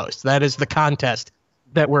him the most. That is the contest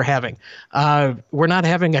that we're having. We're not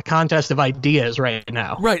having a contest of ideas right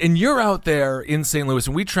now. Right. And you're out there in St. Louis,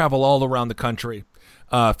 and we travel all around the country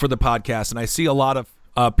for the podcast, and I see a lot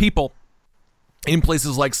of people in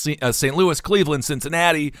places like St. Louis, Cleveland,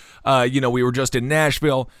 Cincinnati. We were just in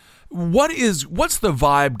Nashville. What's the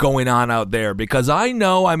vibe going on out there? Because I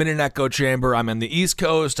know I'm in an echo chamber. I'm in the East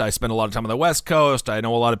Coast. I spend a lot of time on the West Coast. I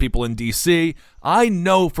know a lot of people in D.C. I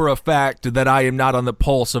know for a fact that I am not on the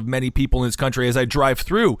pulse of many people in this country. As I drive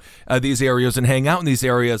through these areas and hang out in these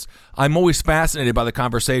areas, I'm always fascinated by the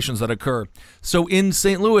conversations that occur. So in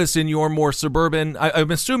St. Louis, in your more suburban,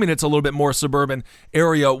 I'm assuming it's a little bit more suburban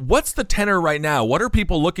area, what's the tenor right now? What are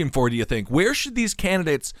people looking for, do you think? Where should these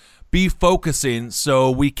candidates be focusing so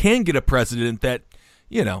we can get a president that,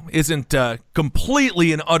 isn't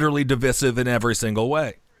completely and utterly divisive in every single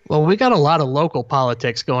way? Well, we got a lot of local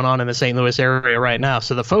politics going on in the St. Louis area right now,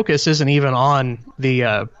 so the focus isn't even on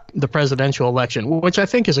the presidential election, which I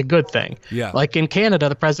think is a good thing. Yeah. Like in Canada,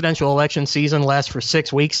 the presidential election season lasts for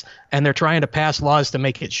 6 weeks, and they're trying to pass laws to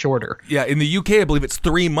make it shorter. Yeah, in the UK, I believe it's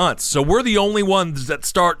 3 months, so we're the only ones that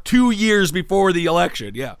start 2 years before the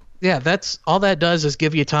election. Yeah. Yeah, that's all that does is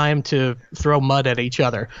give you time to throw mud at each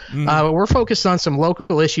other. We're focused on some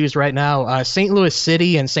local issues right now. St. Louis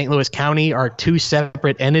City and St. Louis County are two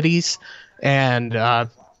separate entities, and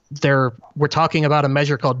we're talking about a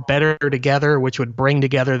measure called Better Together, which would bring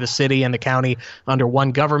together the city and the county under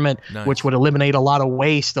one government, which would eliminate a lot of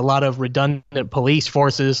waste, a lot of redundant police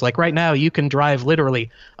forces. Like right now, you can drive literally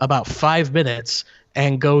about 5 minutes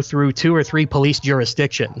and go through 2 or 3 police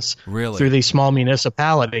jurisdictions through these small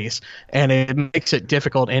municipalities. And it makes it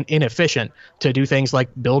difficult and inefficient to do things like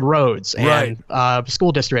build roads and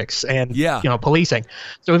school districts and policing.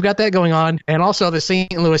 So we've got that going on. And also the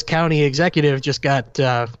St. Louis County executive just got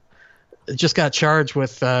charged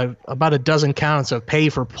with about a dozen counts of pay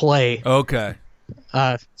for play. Okay.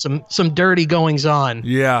 Some dirty goings on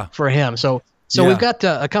for him. So we've got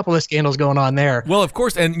a couple of scandals going on there. Well, of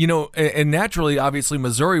course, and and naturally, obviously,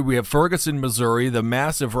 Missouri. We have Ferguson, Missouri, the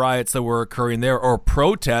massive riots that were occurring there, or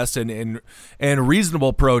protests and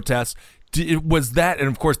reasonable protests. Was that, and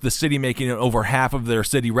of course, the city making over half of their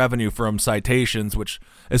city revenue from citations, which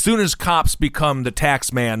as soon as cops become the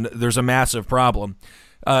tax man, there's a massive problem.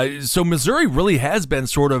 So Missouri really has been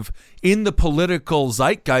sort of in the political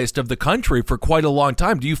zeitgeist of the country for quite a long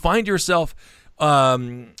time. Do you find yourself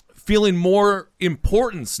feeling more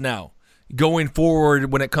importance now going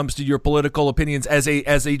forward when it comes to your political opinions as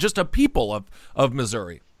a just a people of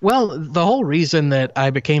Missouri? Well, the whole reason that I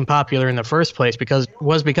became popular in the first place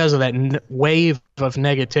was because of that wave of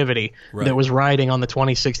negativity that was riding on the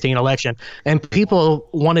 2016 election. And people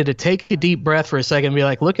wanted to take a deep breath for a second and be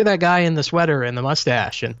like, look at that guy in the sweater and the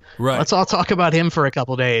mustache. And let's all talk about him for a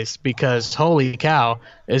couple days, because holy cow,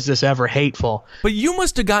 is this ever hateful. But you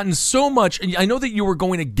must have gotten so much. I know that you were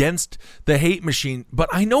going against the hate machine, but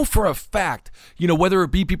I know for a fact, whether it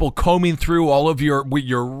be people combing through all of your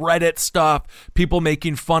Reddit stuff, people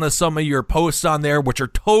making fun of some of your posts on there, which are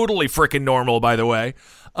totally freaking normal, by the way.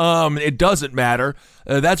 It doesn't matter.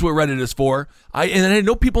 That's what Reddit is for. And I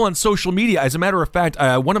know people on social media. As a matter of fact,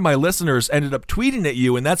 one of my listeners ended up tweeting at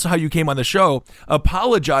you, and that's how you came on the show,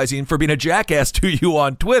 apologizing for being a jackass to you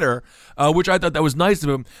on Twitter, which I thought that was nice of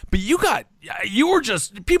him. But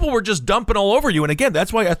people were just dumping all over you. And again,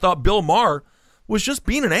 that's why I thought Bill Maher was just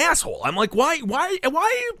being an asshole. I'm like, why?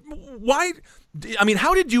 I mean,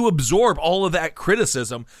 how did you absorb all of that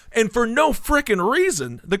criticism? And for no frickin'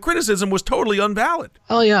 reason, the criticism was totally invalid.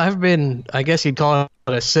 Oh, yeah, I've been, I guess you'd call it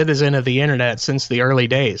a citizen of the internet since the early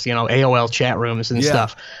days, AOL chat rooms and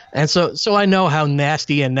stuff. And so I know how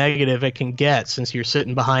nasty and negative it can get since you're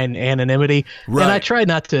sitting behind anonymity. Right. And I try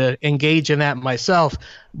not to engage in that myself.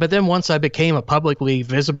 But then once I became a publicly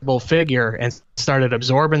visible figure and started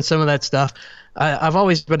absorbing some of that stuff, I've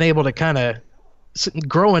always been able to kind of,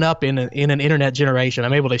 growing up in an internet generation,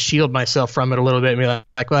 I'm able to shield myself from it a little bit and be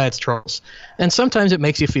like, well, it's trolls. And sometimes it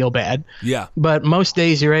makes you feel bad. Yeah. But most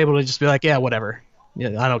days you're able to just be like, yeah, whatever.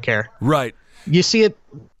 Yeah, I don't care. Right. You see it,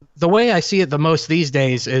 the way I see it the most these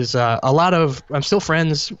days is I'm still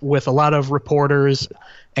friends with a lot of reporters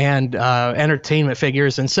and entertainment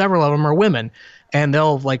figures, and several of them are women. And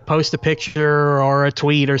they'll post a picture or a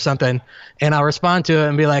tweet or something, and I'll respond to it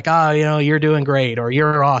and be like, you're doing great, or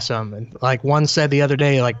you're awesome. And one said the other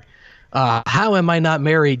day, how am I not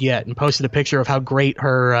married yet? And posted a picture of how great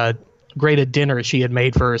a dinner she had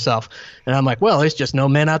made for herself. And I'm like, well, there's just no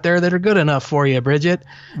men out there that are good enough for you, Bridget.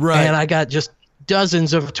 Right. And I got just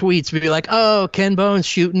dozens of tweets be like, oh, Ken Bone's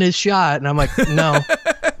shooting his shot. And I'm like,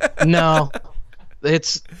 no,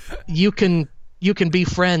 it's, you can be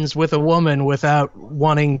friends with a woman without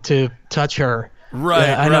wanting to touch her. Right.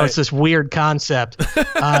 I know it's this weird concept.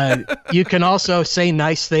 You can also say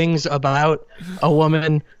nice things about a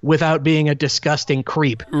woman without being a disgusting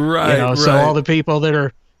creep. Right. So all the people that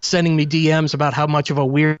are sending me DMs about how much of a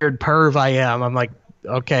weird perv I am, I'm like,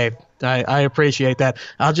 okay, I appreciate that.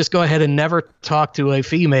 I'll just go ahead and never talk to a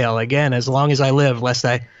female again as long as I live, lest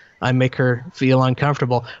I make her feel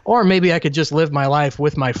uncomfortable. Or maybe I could just live my life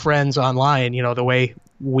with my friends online, the way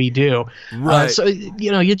we do. Right. So,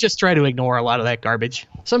 you just try to ignore a lot of that garbage.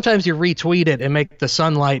 Sometimes you retweet it and make the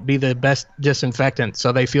sunlight be the best disinfectant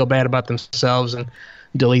so they feel bad about themselves and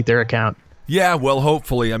delete their account. Yeah, well,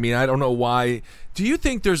 hopefully. I mean, I don't know why. Do you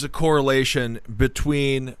think there's a correlation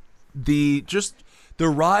between the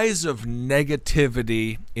rise of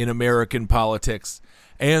negativity in American politics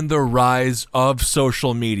and the rise of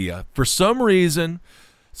social media? For some reason,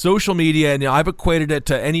 social media, and I've equated it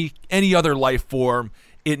to any other life form,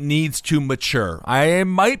 it needs to mature. I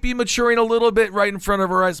might be maturing a little bit right in front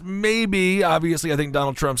of our eyes. Maybe. Obviously, I think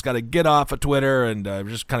Donald Trump's got to get off of Twitter and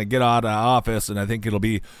just kind of get out of office, and I think it'll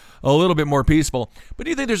be a little bit more peaceful. But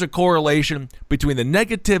do you think there's a correlation between the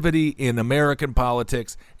negativity in American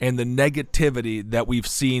politics and the negativity that we've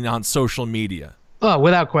seen on social media? Oh,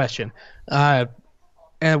 without question. And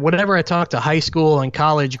whenever I talk to high school and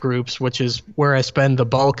college groups, which is where I spend the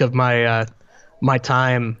bulk of my my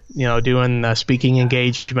time, doing speaking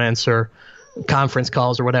engagements or conference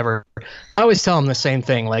calls or whatever, I always tell them the same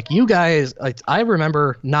thing. Like, you guys, I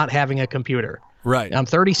remember not having a computer. Right. I'm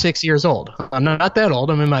 36 years old. I'm not that old.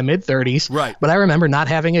 I'm in my mid-30s. Right. But I remember not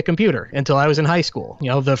having a computer until I was in high school.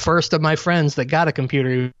 The first of my friends that got a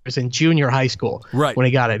computer was in junior high school. Right. When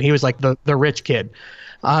he got it. He was like the rich kid.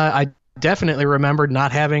 I definitely remembered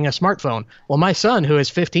not having a smartphone. Well, my son, who is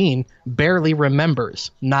 15, barely remembers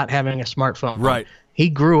not having a smartphone. Right. He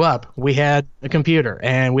grew up. We had a computer,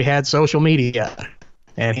 and we had social media,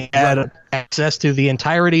 and he had access to the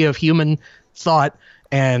entirety of human thought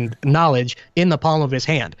and knowledge in the palm of his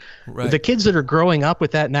hand. Right. The kids that are growing up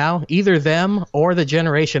with that now, either them or the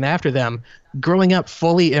generation after them, growing up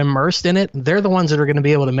fully immersed in it, they're the ones that are going to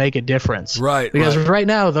be able to make a difference. Right. Because right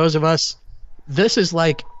now, those of us, this is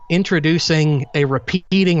like introducing a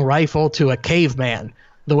repeating rifle to a caveman,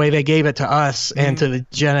 the way they gave it to us and to the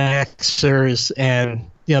Gen Xers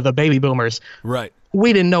and the baby boomers. Right.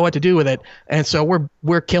 We didn't know what to do with it, and so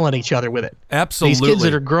we're killing each other with it. Absolutely. These kids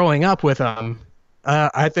that are growing up with them,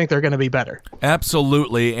 I think they're going to be better.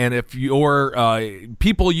 Absolutely. And if your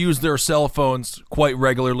people use their cell phones quite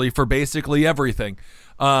regularly for basically everything.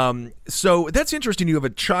 So that's interesting. You have a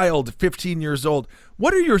child, 15 years old.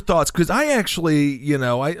 What are your thoughts? Because I actually,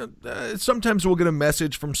 I sometimes will get a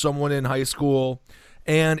message from someone in high school,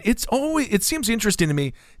 and it seems interesting to me.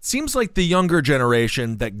 It seems like the younger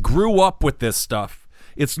generation that grew up with this stuff,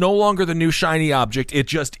 it's no longer the new shiny object. It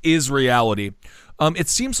just is reality. It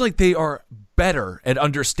seems like they are better at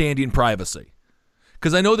understanding privacy.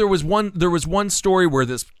 Because I know there was one story where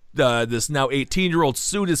this now 18-year-old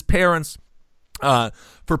sued his parents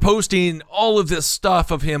for posting all of this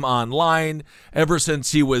stuff of him online ever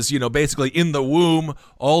since he was, basically in the womb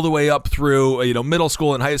all the way up through, middle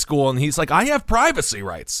school and high school. And he's like, I have privacy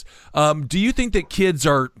rights. Do you think that kids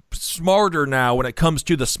are smarter now when it comes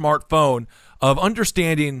to the smartphone of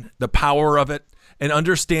understanding the power of it and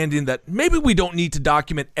understanding that maybe we don't need to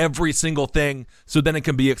document every single thing so then it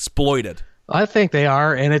can be exploited? I think they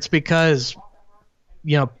are, and it's because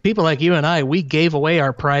people like you and I, we gave away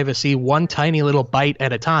our privacy one tiny little bite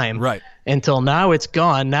at a time. Right. Until now it's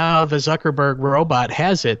gone. Now the Zuckerberg robot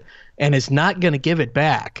has it and is not going to give it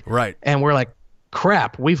back. Right. And we're like,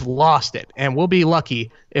 crap, we've lost it. And we'll be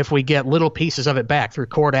lucky if we get little pieces of it back through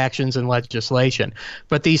court actions and legislation.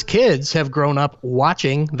 But these kids have grown up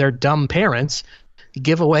watching their dumb parents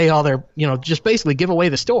give away all their, just basically give away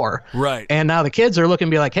the store. Right. And now the kids are looking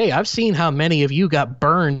to be like, hey, I've seen how many of you got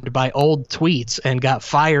burned by old tweets and got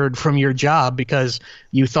fired from your job because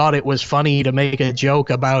you thought it was funny to make a joke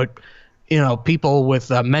about, people with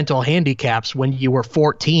mental handicaps when you were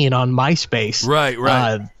 14 on MySpace.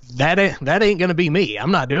 Right. That ain't going to be me.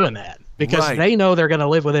 I'm not doing that because they know they're going to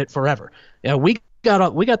live with it forever. We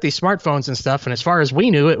got these smartphones and stuff, and as far as we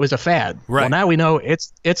knew, it was a fad. Right. Well, now we know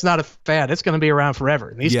it's not a fad. It's going to be around forever.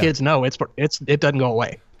 And these kids know it doesn't go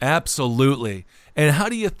away. Absolutely. And how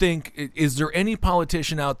do you think, is there any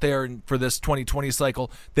politician out there for this 2020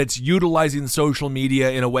 cycle that's utilizing social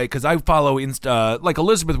media in a way? Because I follow like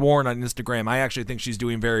Elizabeth Warren on Instagram. I actually think she's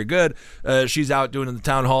doing very good. She's out doing the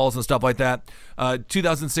town halls and stuff like that.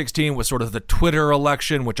 2016 was sort of the Twitter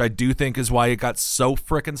election, which I do think is why it got so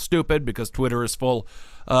frickin' stupid, because Twitter is full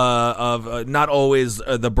of not always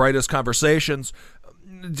the brightest conversations.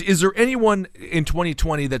 Is there anyone in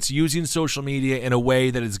 2020 that's using social media in a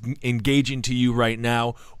way that is engaging to you right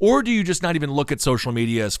now? Or do you just not even look at social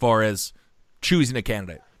media as far as choosing a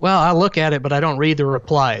candidate? Well, I look at it, but I don't read the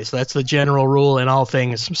replies. That's the general rule in all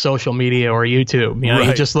things social media or YouTube.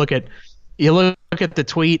 You just look at the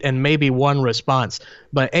tweet and maybe one response.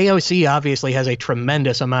 But AOC obviously has a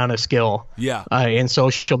tremendous amount of skill in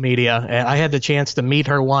social media. I had the chance to meet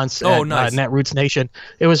her once at Netroots Nation.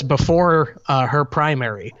 It was before her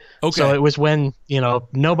primary. Okay. So it was when,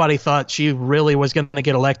 nobody thought she really was going to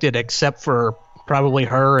get elected except for probably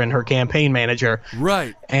her and her campaign manager.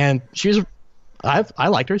 Right. And I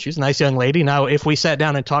liked her. She's a nice young lady. Now, if we sat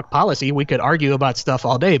down and talked policy, we could argue about stuff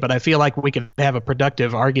all day, but I feel like we could have a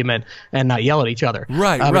productive argument and not yell at each other.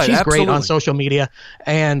 Right, but she's absolutely great on social media.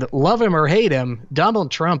 And love him or hate him, Donald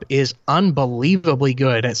Trump is unbelievably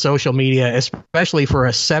good at social media, especially for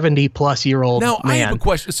a 70-plus-year-old man. Now, I have a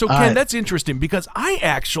question. So, Ken, that's interesting because I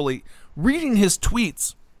actually, reading his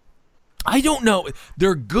tweets, I don't know.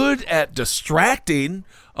 They're good at distracting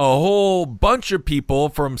a whole bunch of people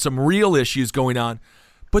from some real issues going on,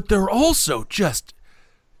 but they're also just,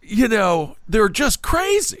 they're just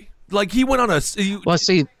crazy. Like he went on Well,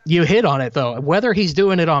 see, you hit on it, though. Whether he's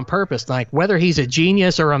doing it on purpose, like whether he's a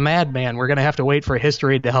genius or a madman, we're going to have to wait for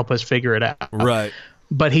history to help us figure it out. Right.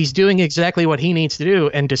 But he's doing exactly what he needs to do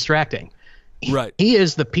and distracting. Right. He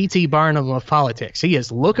is the P.T. Barnum of politics. He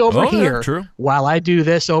is look over here while I do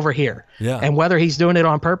this over here. Yeah. And whether he's doing it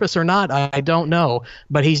on purpose or not, I don't know.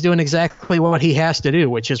 But he's doing exactly what he has to do,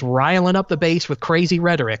 which is riling up the base with crazy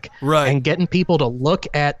rhetoric and getting people to look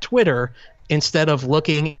at Twitter instead of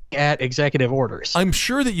looking at executive orders. I'm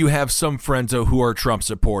sure that you have some friends who are Trump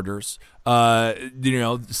supporters.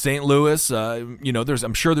 St. Louis,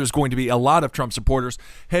 I'm sure there's going to be a lot of Trump supporters.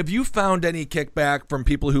 Have you found any kickback from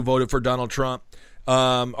people who voted for Donald Trump?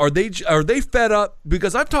 Are they fed up?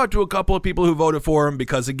 Because I've talked to a couple of people who voted for him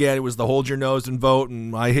because, again, it was the hold your nose and vote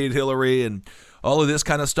and I hate Hillary and all of this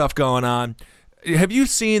kind of stuff going on. Have you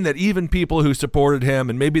seen that even people who supported him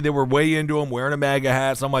and maybe they were way into him, wearing a MAGA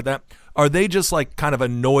hat, something like that, are they just like kind of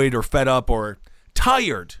annoyed or fed up or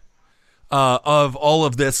tired of all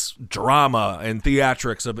of this drama and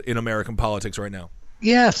theatrics in American politics right now?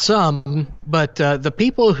 Yeah, some, but the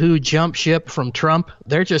people who jump ship from Trump,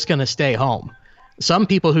 they're just going to stay home. Some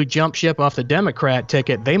people who jump ship off the Democrat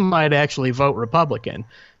ticket, they might actually vote Republican.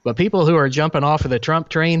 But people who are jumping off of the Trump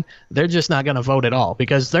train, they're just not going to vote at all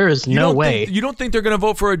because there is no way. You don't think they're going to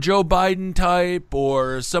vote for a Joe Biden type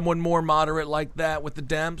or someone more moderate like that with the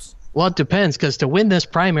Dems? Well, it depends, because to win this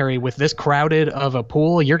primary with this crowded of a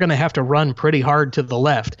pool, you're going to have to run pretty hard to the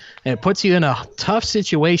left. And it puts you in a tough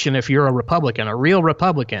situation if you're a Republican, a real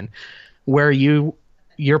Republican, where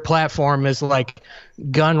your platform is like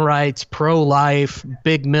gun rights, pro-life,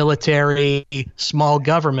 big military, small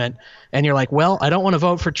government. And you're like, well, I don't want to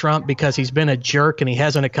vote for Trump because he's been a jerk and he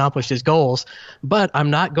hasn't accomplished his goals, but I'm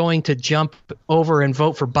not going to jump over and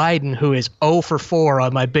vote for Biden, who is 0 for 4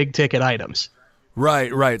 on my big ticket items.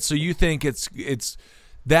 Right. So you think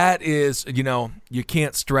that is, you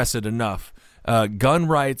can't stress it enough. Gun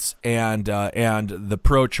rights and the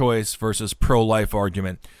pro-choice versus pro-life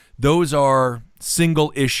argument, those are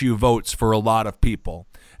single issue votes for a lot of people.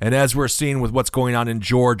 And as we're seeing with what's going on in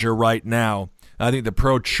Georgia right now, I think the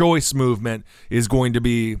pro-choice movement is going to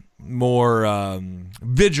be more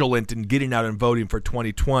vigilant in getting out and voting for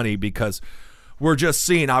 2020 because we're just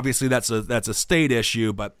seeing, obviously that's a state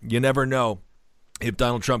issue, but you never know. If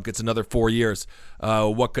Donald Trump gets another 4 years,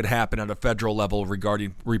 what could happen at a federal level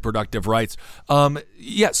regarding reproductive rights?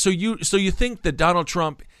 So you think that Donald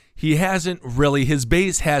Trump, his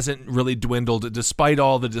base hasn't really dwindled despite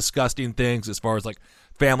all the disgusting things as far as like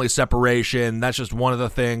family separation. That's just one of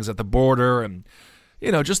the things at the border and,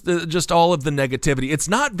 just all of the negativity. It's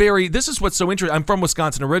not very, this is what's so interesting. I'm from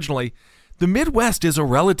Wisconsin originally. The Midwest is a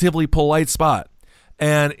relatively polite spot.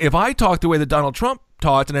 And if I talk the way that Donald Trump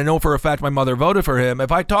talked, and I know for a fact my mother voted for him,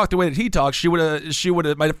 if I talked the way that he talked,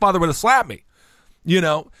 my father would have slapped me,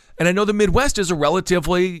 and I know the Midwest is a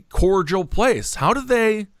relatively cordial place. How do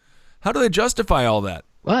they justify all that?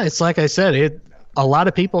 Well, it's like I said, a lot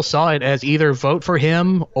of people saw it as either vote for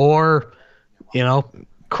him or,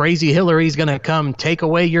 crazy Hillary's going to come take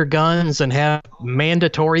away your guns and have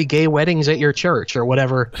mandatory gay weddings at your church or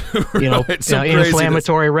whatever,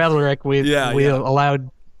 inflammatory rhetoric we allowed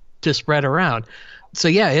to spread around. So,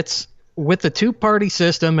 it's with the two-party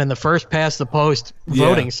system and the first past the post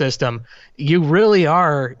voting system, you really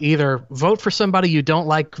are either vote for somebody you don't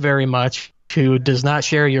like very much who does not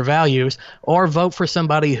share your values, or vote for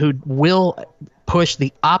somebody who will push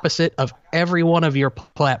the opposite of every one of your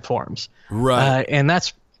platforms. Right. And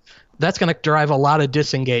that's going to drive a lot of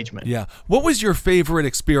disengagement. Yeah. What was your favorite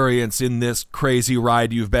experience in this crazy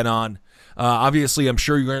ride you've been on? Obviously, I'm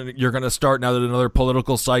sure you're going to start now that another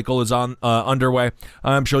political cycle is underway.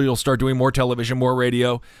 I'm sure you'll start doing more television, more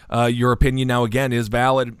radio. Your opinion now again is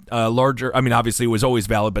valid. Obviously it was always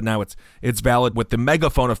valid, but now it's valid with the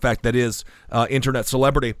megaphone effect that is internet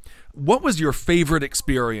celebrity. What was your favorite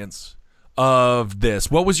experience of this?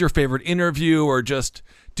 What was your favorite interview, or just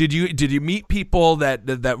did you meet people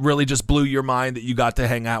that really just blew your mind that you got to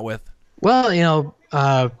hang out with? Well,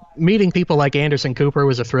 meeting people like Anderson Cooper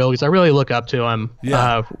was a thrill because I really look up to him.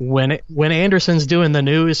 Yeah. When Anderson's doing the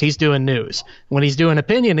news, he's doing news. When he's doing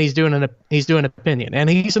opinion, he's doing opinion, and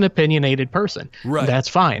he's an opinionated person. Right. That's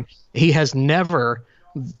fine. He has never,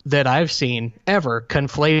 that I've seen, ever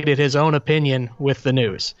conflated his own opinion with the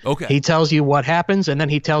news. Okay. He tells you what happens, and then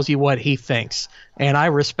he tells you what he thinks. And I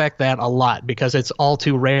respect that a lot because it's all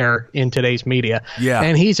too rare in today's media. Yeah.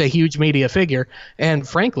 And he's a huge media figure. And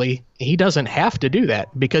frankly, he doesn't have to do that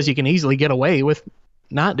because you can easily get away with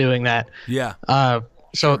not doing that. Yeah.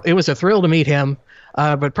 So it was a thrill to meet him.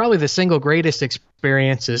 But probably the single greatest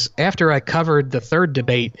experience is after I covered the third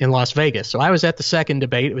debate in Las Vegas. So I was at the second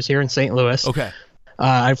debate. It was here in St. Louis. Okay.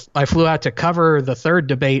 I flew out to cover the third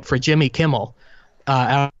debate for Jimmy Kimmel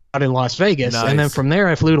out in Las Vegas. Nice. And then from there,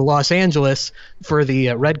 I flew to Los Angeles for the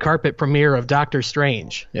red carpet premiere of Doctor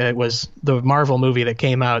Strange. It was the Marvel movie that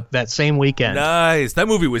came out that same weekend. Nice. That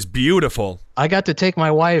movie was beautiful. I got to take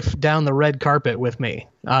my wife down the red carpet with me.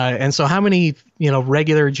 And so how many,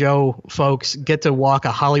 regular Joe folks get to walk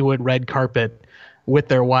a Hollywood red carpet with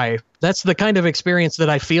their wife? That's the kind of experience that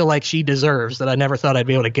I feel like she deserves that I never thought I'd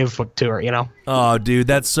be able to give to her, Oh, dude,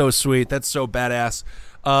 that's so sweet. That's so badass.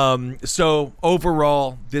 So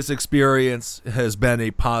overall, this experience has been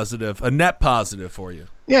a net positive for you.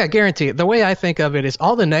 Yeah, guarantee it. The way I think of it is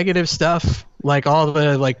all the negative stuff, like all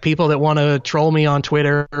the people that want to troll me on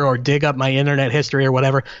Twitter or dig up my internet history or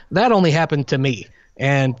whatever, that only happened to me.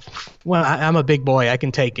 And, well, I'm a big boy. I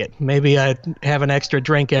can take it. Maybe I have an extra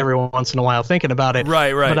drink every once in a while thinking about it.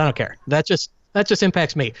 Right. But I don't care. That just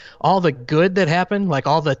impacts me. All the good that happened, like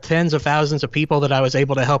all the tens of thousands of people that I was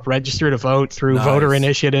able to help register to vote through voter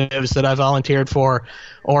initiatives that I volunteered for,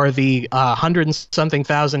 or the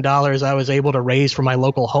 $100,000 I was able to raise for my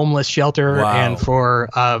local homeless shelter and for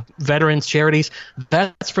veterans charities,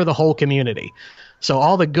 that's for the whole community. So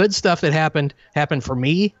all the good stuff that happened for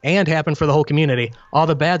me and happened for the whole community. All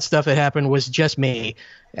the bad stuff that happened was just me.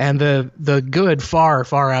 And the good far,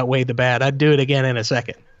 far outweighed the bad. I'd do it again in a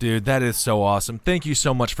second. Dude, that is so awesome. Thank you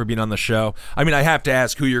so much for being on the show. I mean, I have to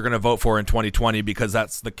ask who you're going to vote for in 2020 because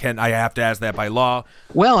I have to ask that by law.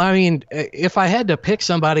 Well, I mean, if I had to pick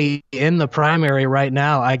somebody in the primary right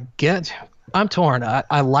now, I'm torn.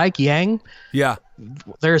 I like Yang. Yeah.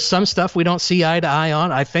 There's some stuff we don't see eye to eye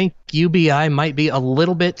on. I think UBI might be a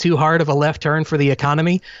little bit too hard of a left turn for the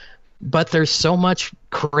economy, but there's so much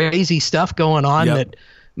crazy stuff going on that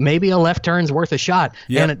maybe a left turn's worth a shot.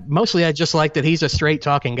 Yep. And mostly I just like that he's a straight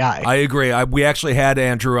talking guy. I agree. We actually had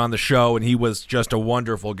Andrew on the show, and he was just a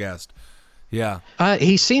wonderful guest. Yeah.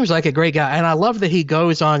 He seems like a great guy, and I love that he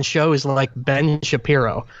goes on shows like Ben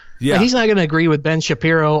Shapiro. Yeah. He's not going to agree with Ben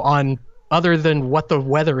Shapiro on other than what the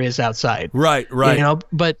weather is outside. Right.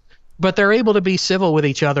 But they're able to be civil with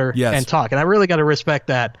each other and talk, and I really got to respect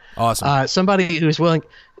that. Awesome. Somebody who's willing,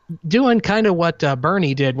 doing kind of what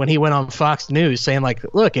Bernie did when he went on Fox News, saying like,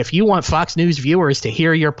 look, if you want Fox News viewers to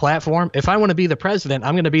hear your platform, if I want to be the president,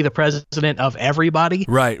 I'm going to be the president of everybody.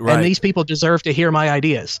 Right. And these people deserve to hear my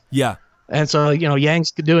ideas. Yeah. And so,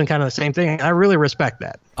 Yang's doing kind of the same thing. I really respect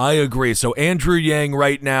that. I agree. So Andrew Yang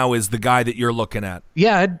right now is the guy that you're looking at.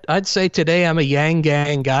 Yeah, I'd say today I'm a Yang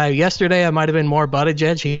gang guy. Yesterday I might have been more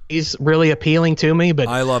Buttigieg. He's really appealing to me, but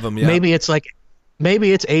I love him. Yeah.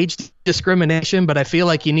 Maybe it's age discrimination, but I feel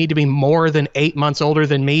like you need to be more than 8 months older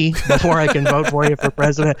than me before I can vote for you for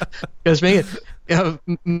president. Because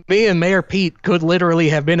me and Mayor Pete could literally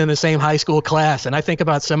have been in the same high school class, and I think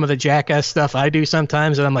about some of the jackass stuff I do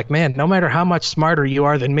sometimes, and I'm like, man, no matter how much smarter you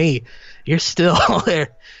are than me, you're still there.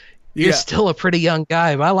 You're still a pretty young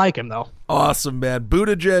guy, but I like him, though. Awesome, man.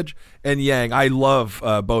 Buttigieg and Yang. I love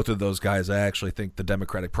both of those guys. I actually think the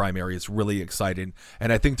Democratic primary is really exciting,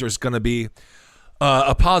 and I think there's going to be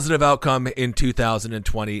a positive outcome in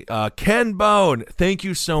 2020. Ken Bone, thank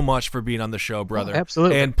you so much for being on the show, brother. Oh,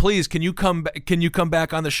 absolutely. And please, can you come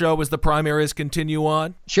back on the show as the primaries continue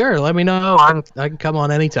on? Sure. Let me know. I can come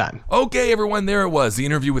on anytime. Okay, everyone. There it was. The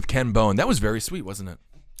interview with Ken Bone. That was very sweet, wasn't it?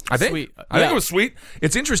 I think it was sweet.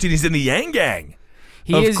 It's interesting. He's in the Yang gang.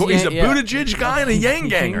 He's a Buttigieg guy and a Yang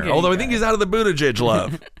ganger. Although I think he's out of the Buttigieg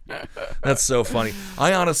love. That's so funny.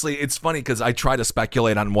 It's funny because I try to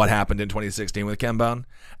speculate on what happened in 2016 with Ken Bone,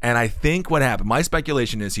 and I think what happened, my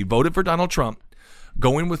speculation is he voted for Donald Trump,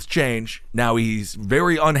 going with change. Now he's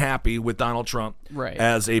very unhappy with Donald Trump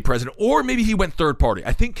as a president, or maybe he went third party.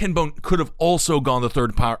 I think Ken Bone could have also gone the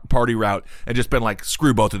third party route and just been like,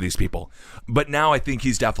 screw both of these people. But now I think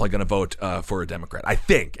he's definitely going to vote for a Democrat. I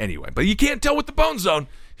think, anyway. But you can't tell with the Bone Zone.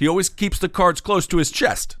 He always keeps the cards close to his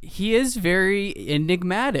chest. He is very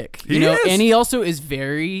enigmatic, and he also is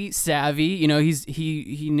very savvy.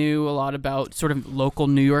 He knew a lot about sort of local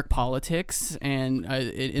New York politics, and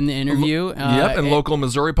in the interview, and local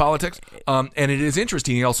Missouri politics. And it is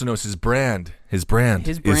interesting. He also knows his brand. His brand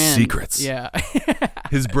is secrets. Yeah.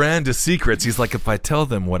 His brand is secrets. He's like, if I tell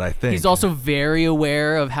them what I think. He's also very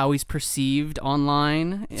aware of how he's perceived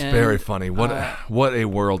online. It's very funny. What a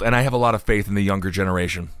world. And I have a lot of faith in the younger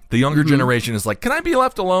generation. The younger generation is like, can I be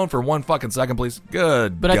left alone for 1 fucking second, please?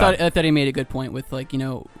 Good. But I thought he made a good point with, like,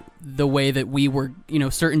 the way that we were,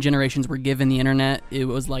 certain generations were given the internet. It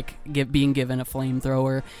was like being given a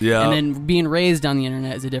flamethrower. Yeah. And then being raised on the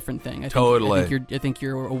internet is a different thing. Totally. I think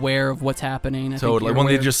you're aware of what's happening. Totally. When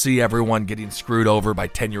they just see everyone getting screwed over by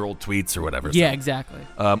 10-year-old tweets or whatever. Yeah, exactly.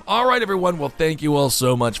 All right, everyone. Well, thank you all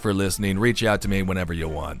so much for listening. Reach out to me whenever you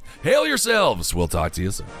want. Hail yourselves. We'll talk to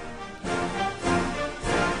you soon.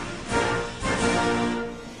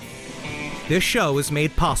 This show is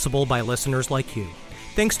made possible by listeners like you.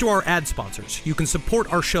 Thanks to our ad sponsors, you can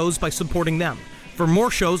support our shows by supporting them. For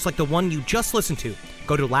more shows like the one you just listened to,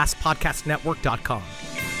 go to lastpodcastnetwork.com.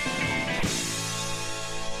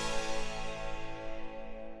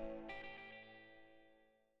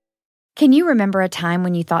 Can you remember a time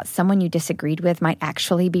when you thought someone you disagreed with might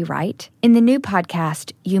actually be right? In the new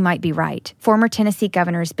podcast, You Might Be Right, former Tennessee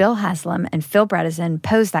Governors Bill Haslam and Phil Bredesen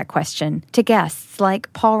pose that question to guests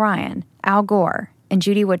like Paul Ryan, Al Gore, and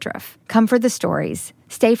Judy Woodruff. Come for the stories,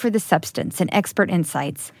 stay for the substance and expert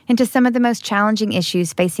insights into some of the most challenging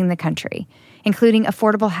issues facing the country, including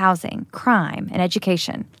affordable housing, crime, and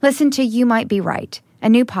education. Listen to You Might Be Right, a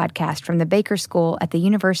new podcast from the Baker School at the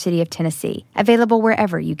University of Tennessee, available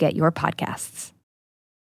wherever you get your podcasts.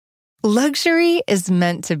 Luxury is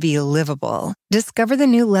meant to be livable. Discover the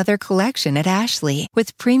new leather collection at Ashley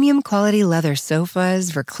with premium quality leather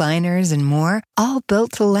sofas, recliners, and more, all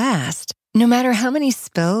built to last. No matter how many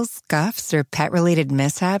spills, scuffs, or pet-related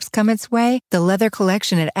mishaps come its way, the leather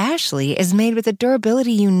collection at Ashley is made with the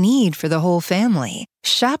durability you need for the whole family.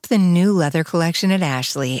 Shop the new leather collection at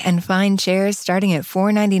Ashley and find chairs starting at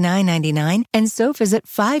 $499.99 and sofas at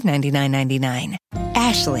 $599.99.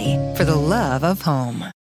 Ashley, for the love of home.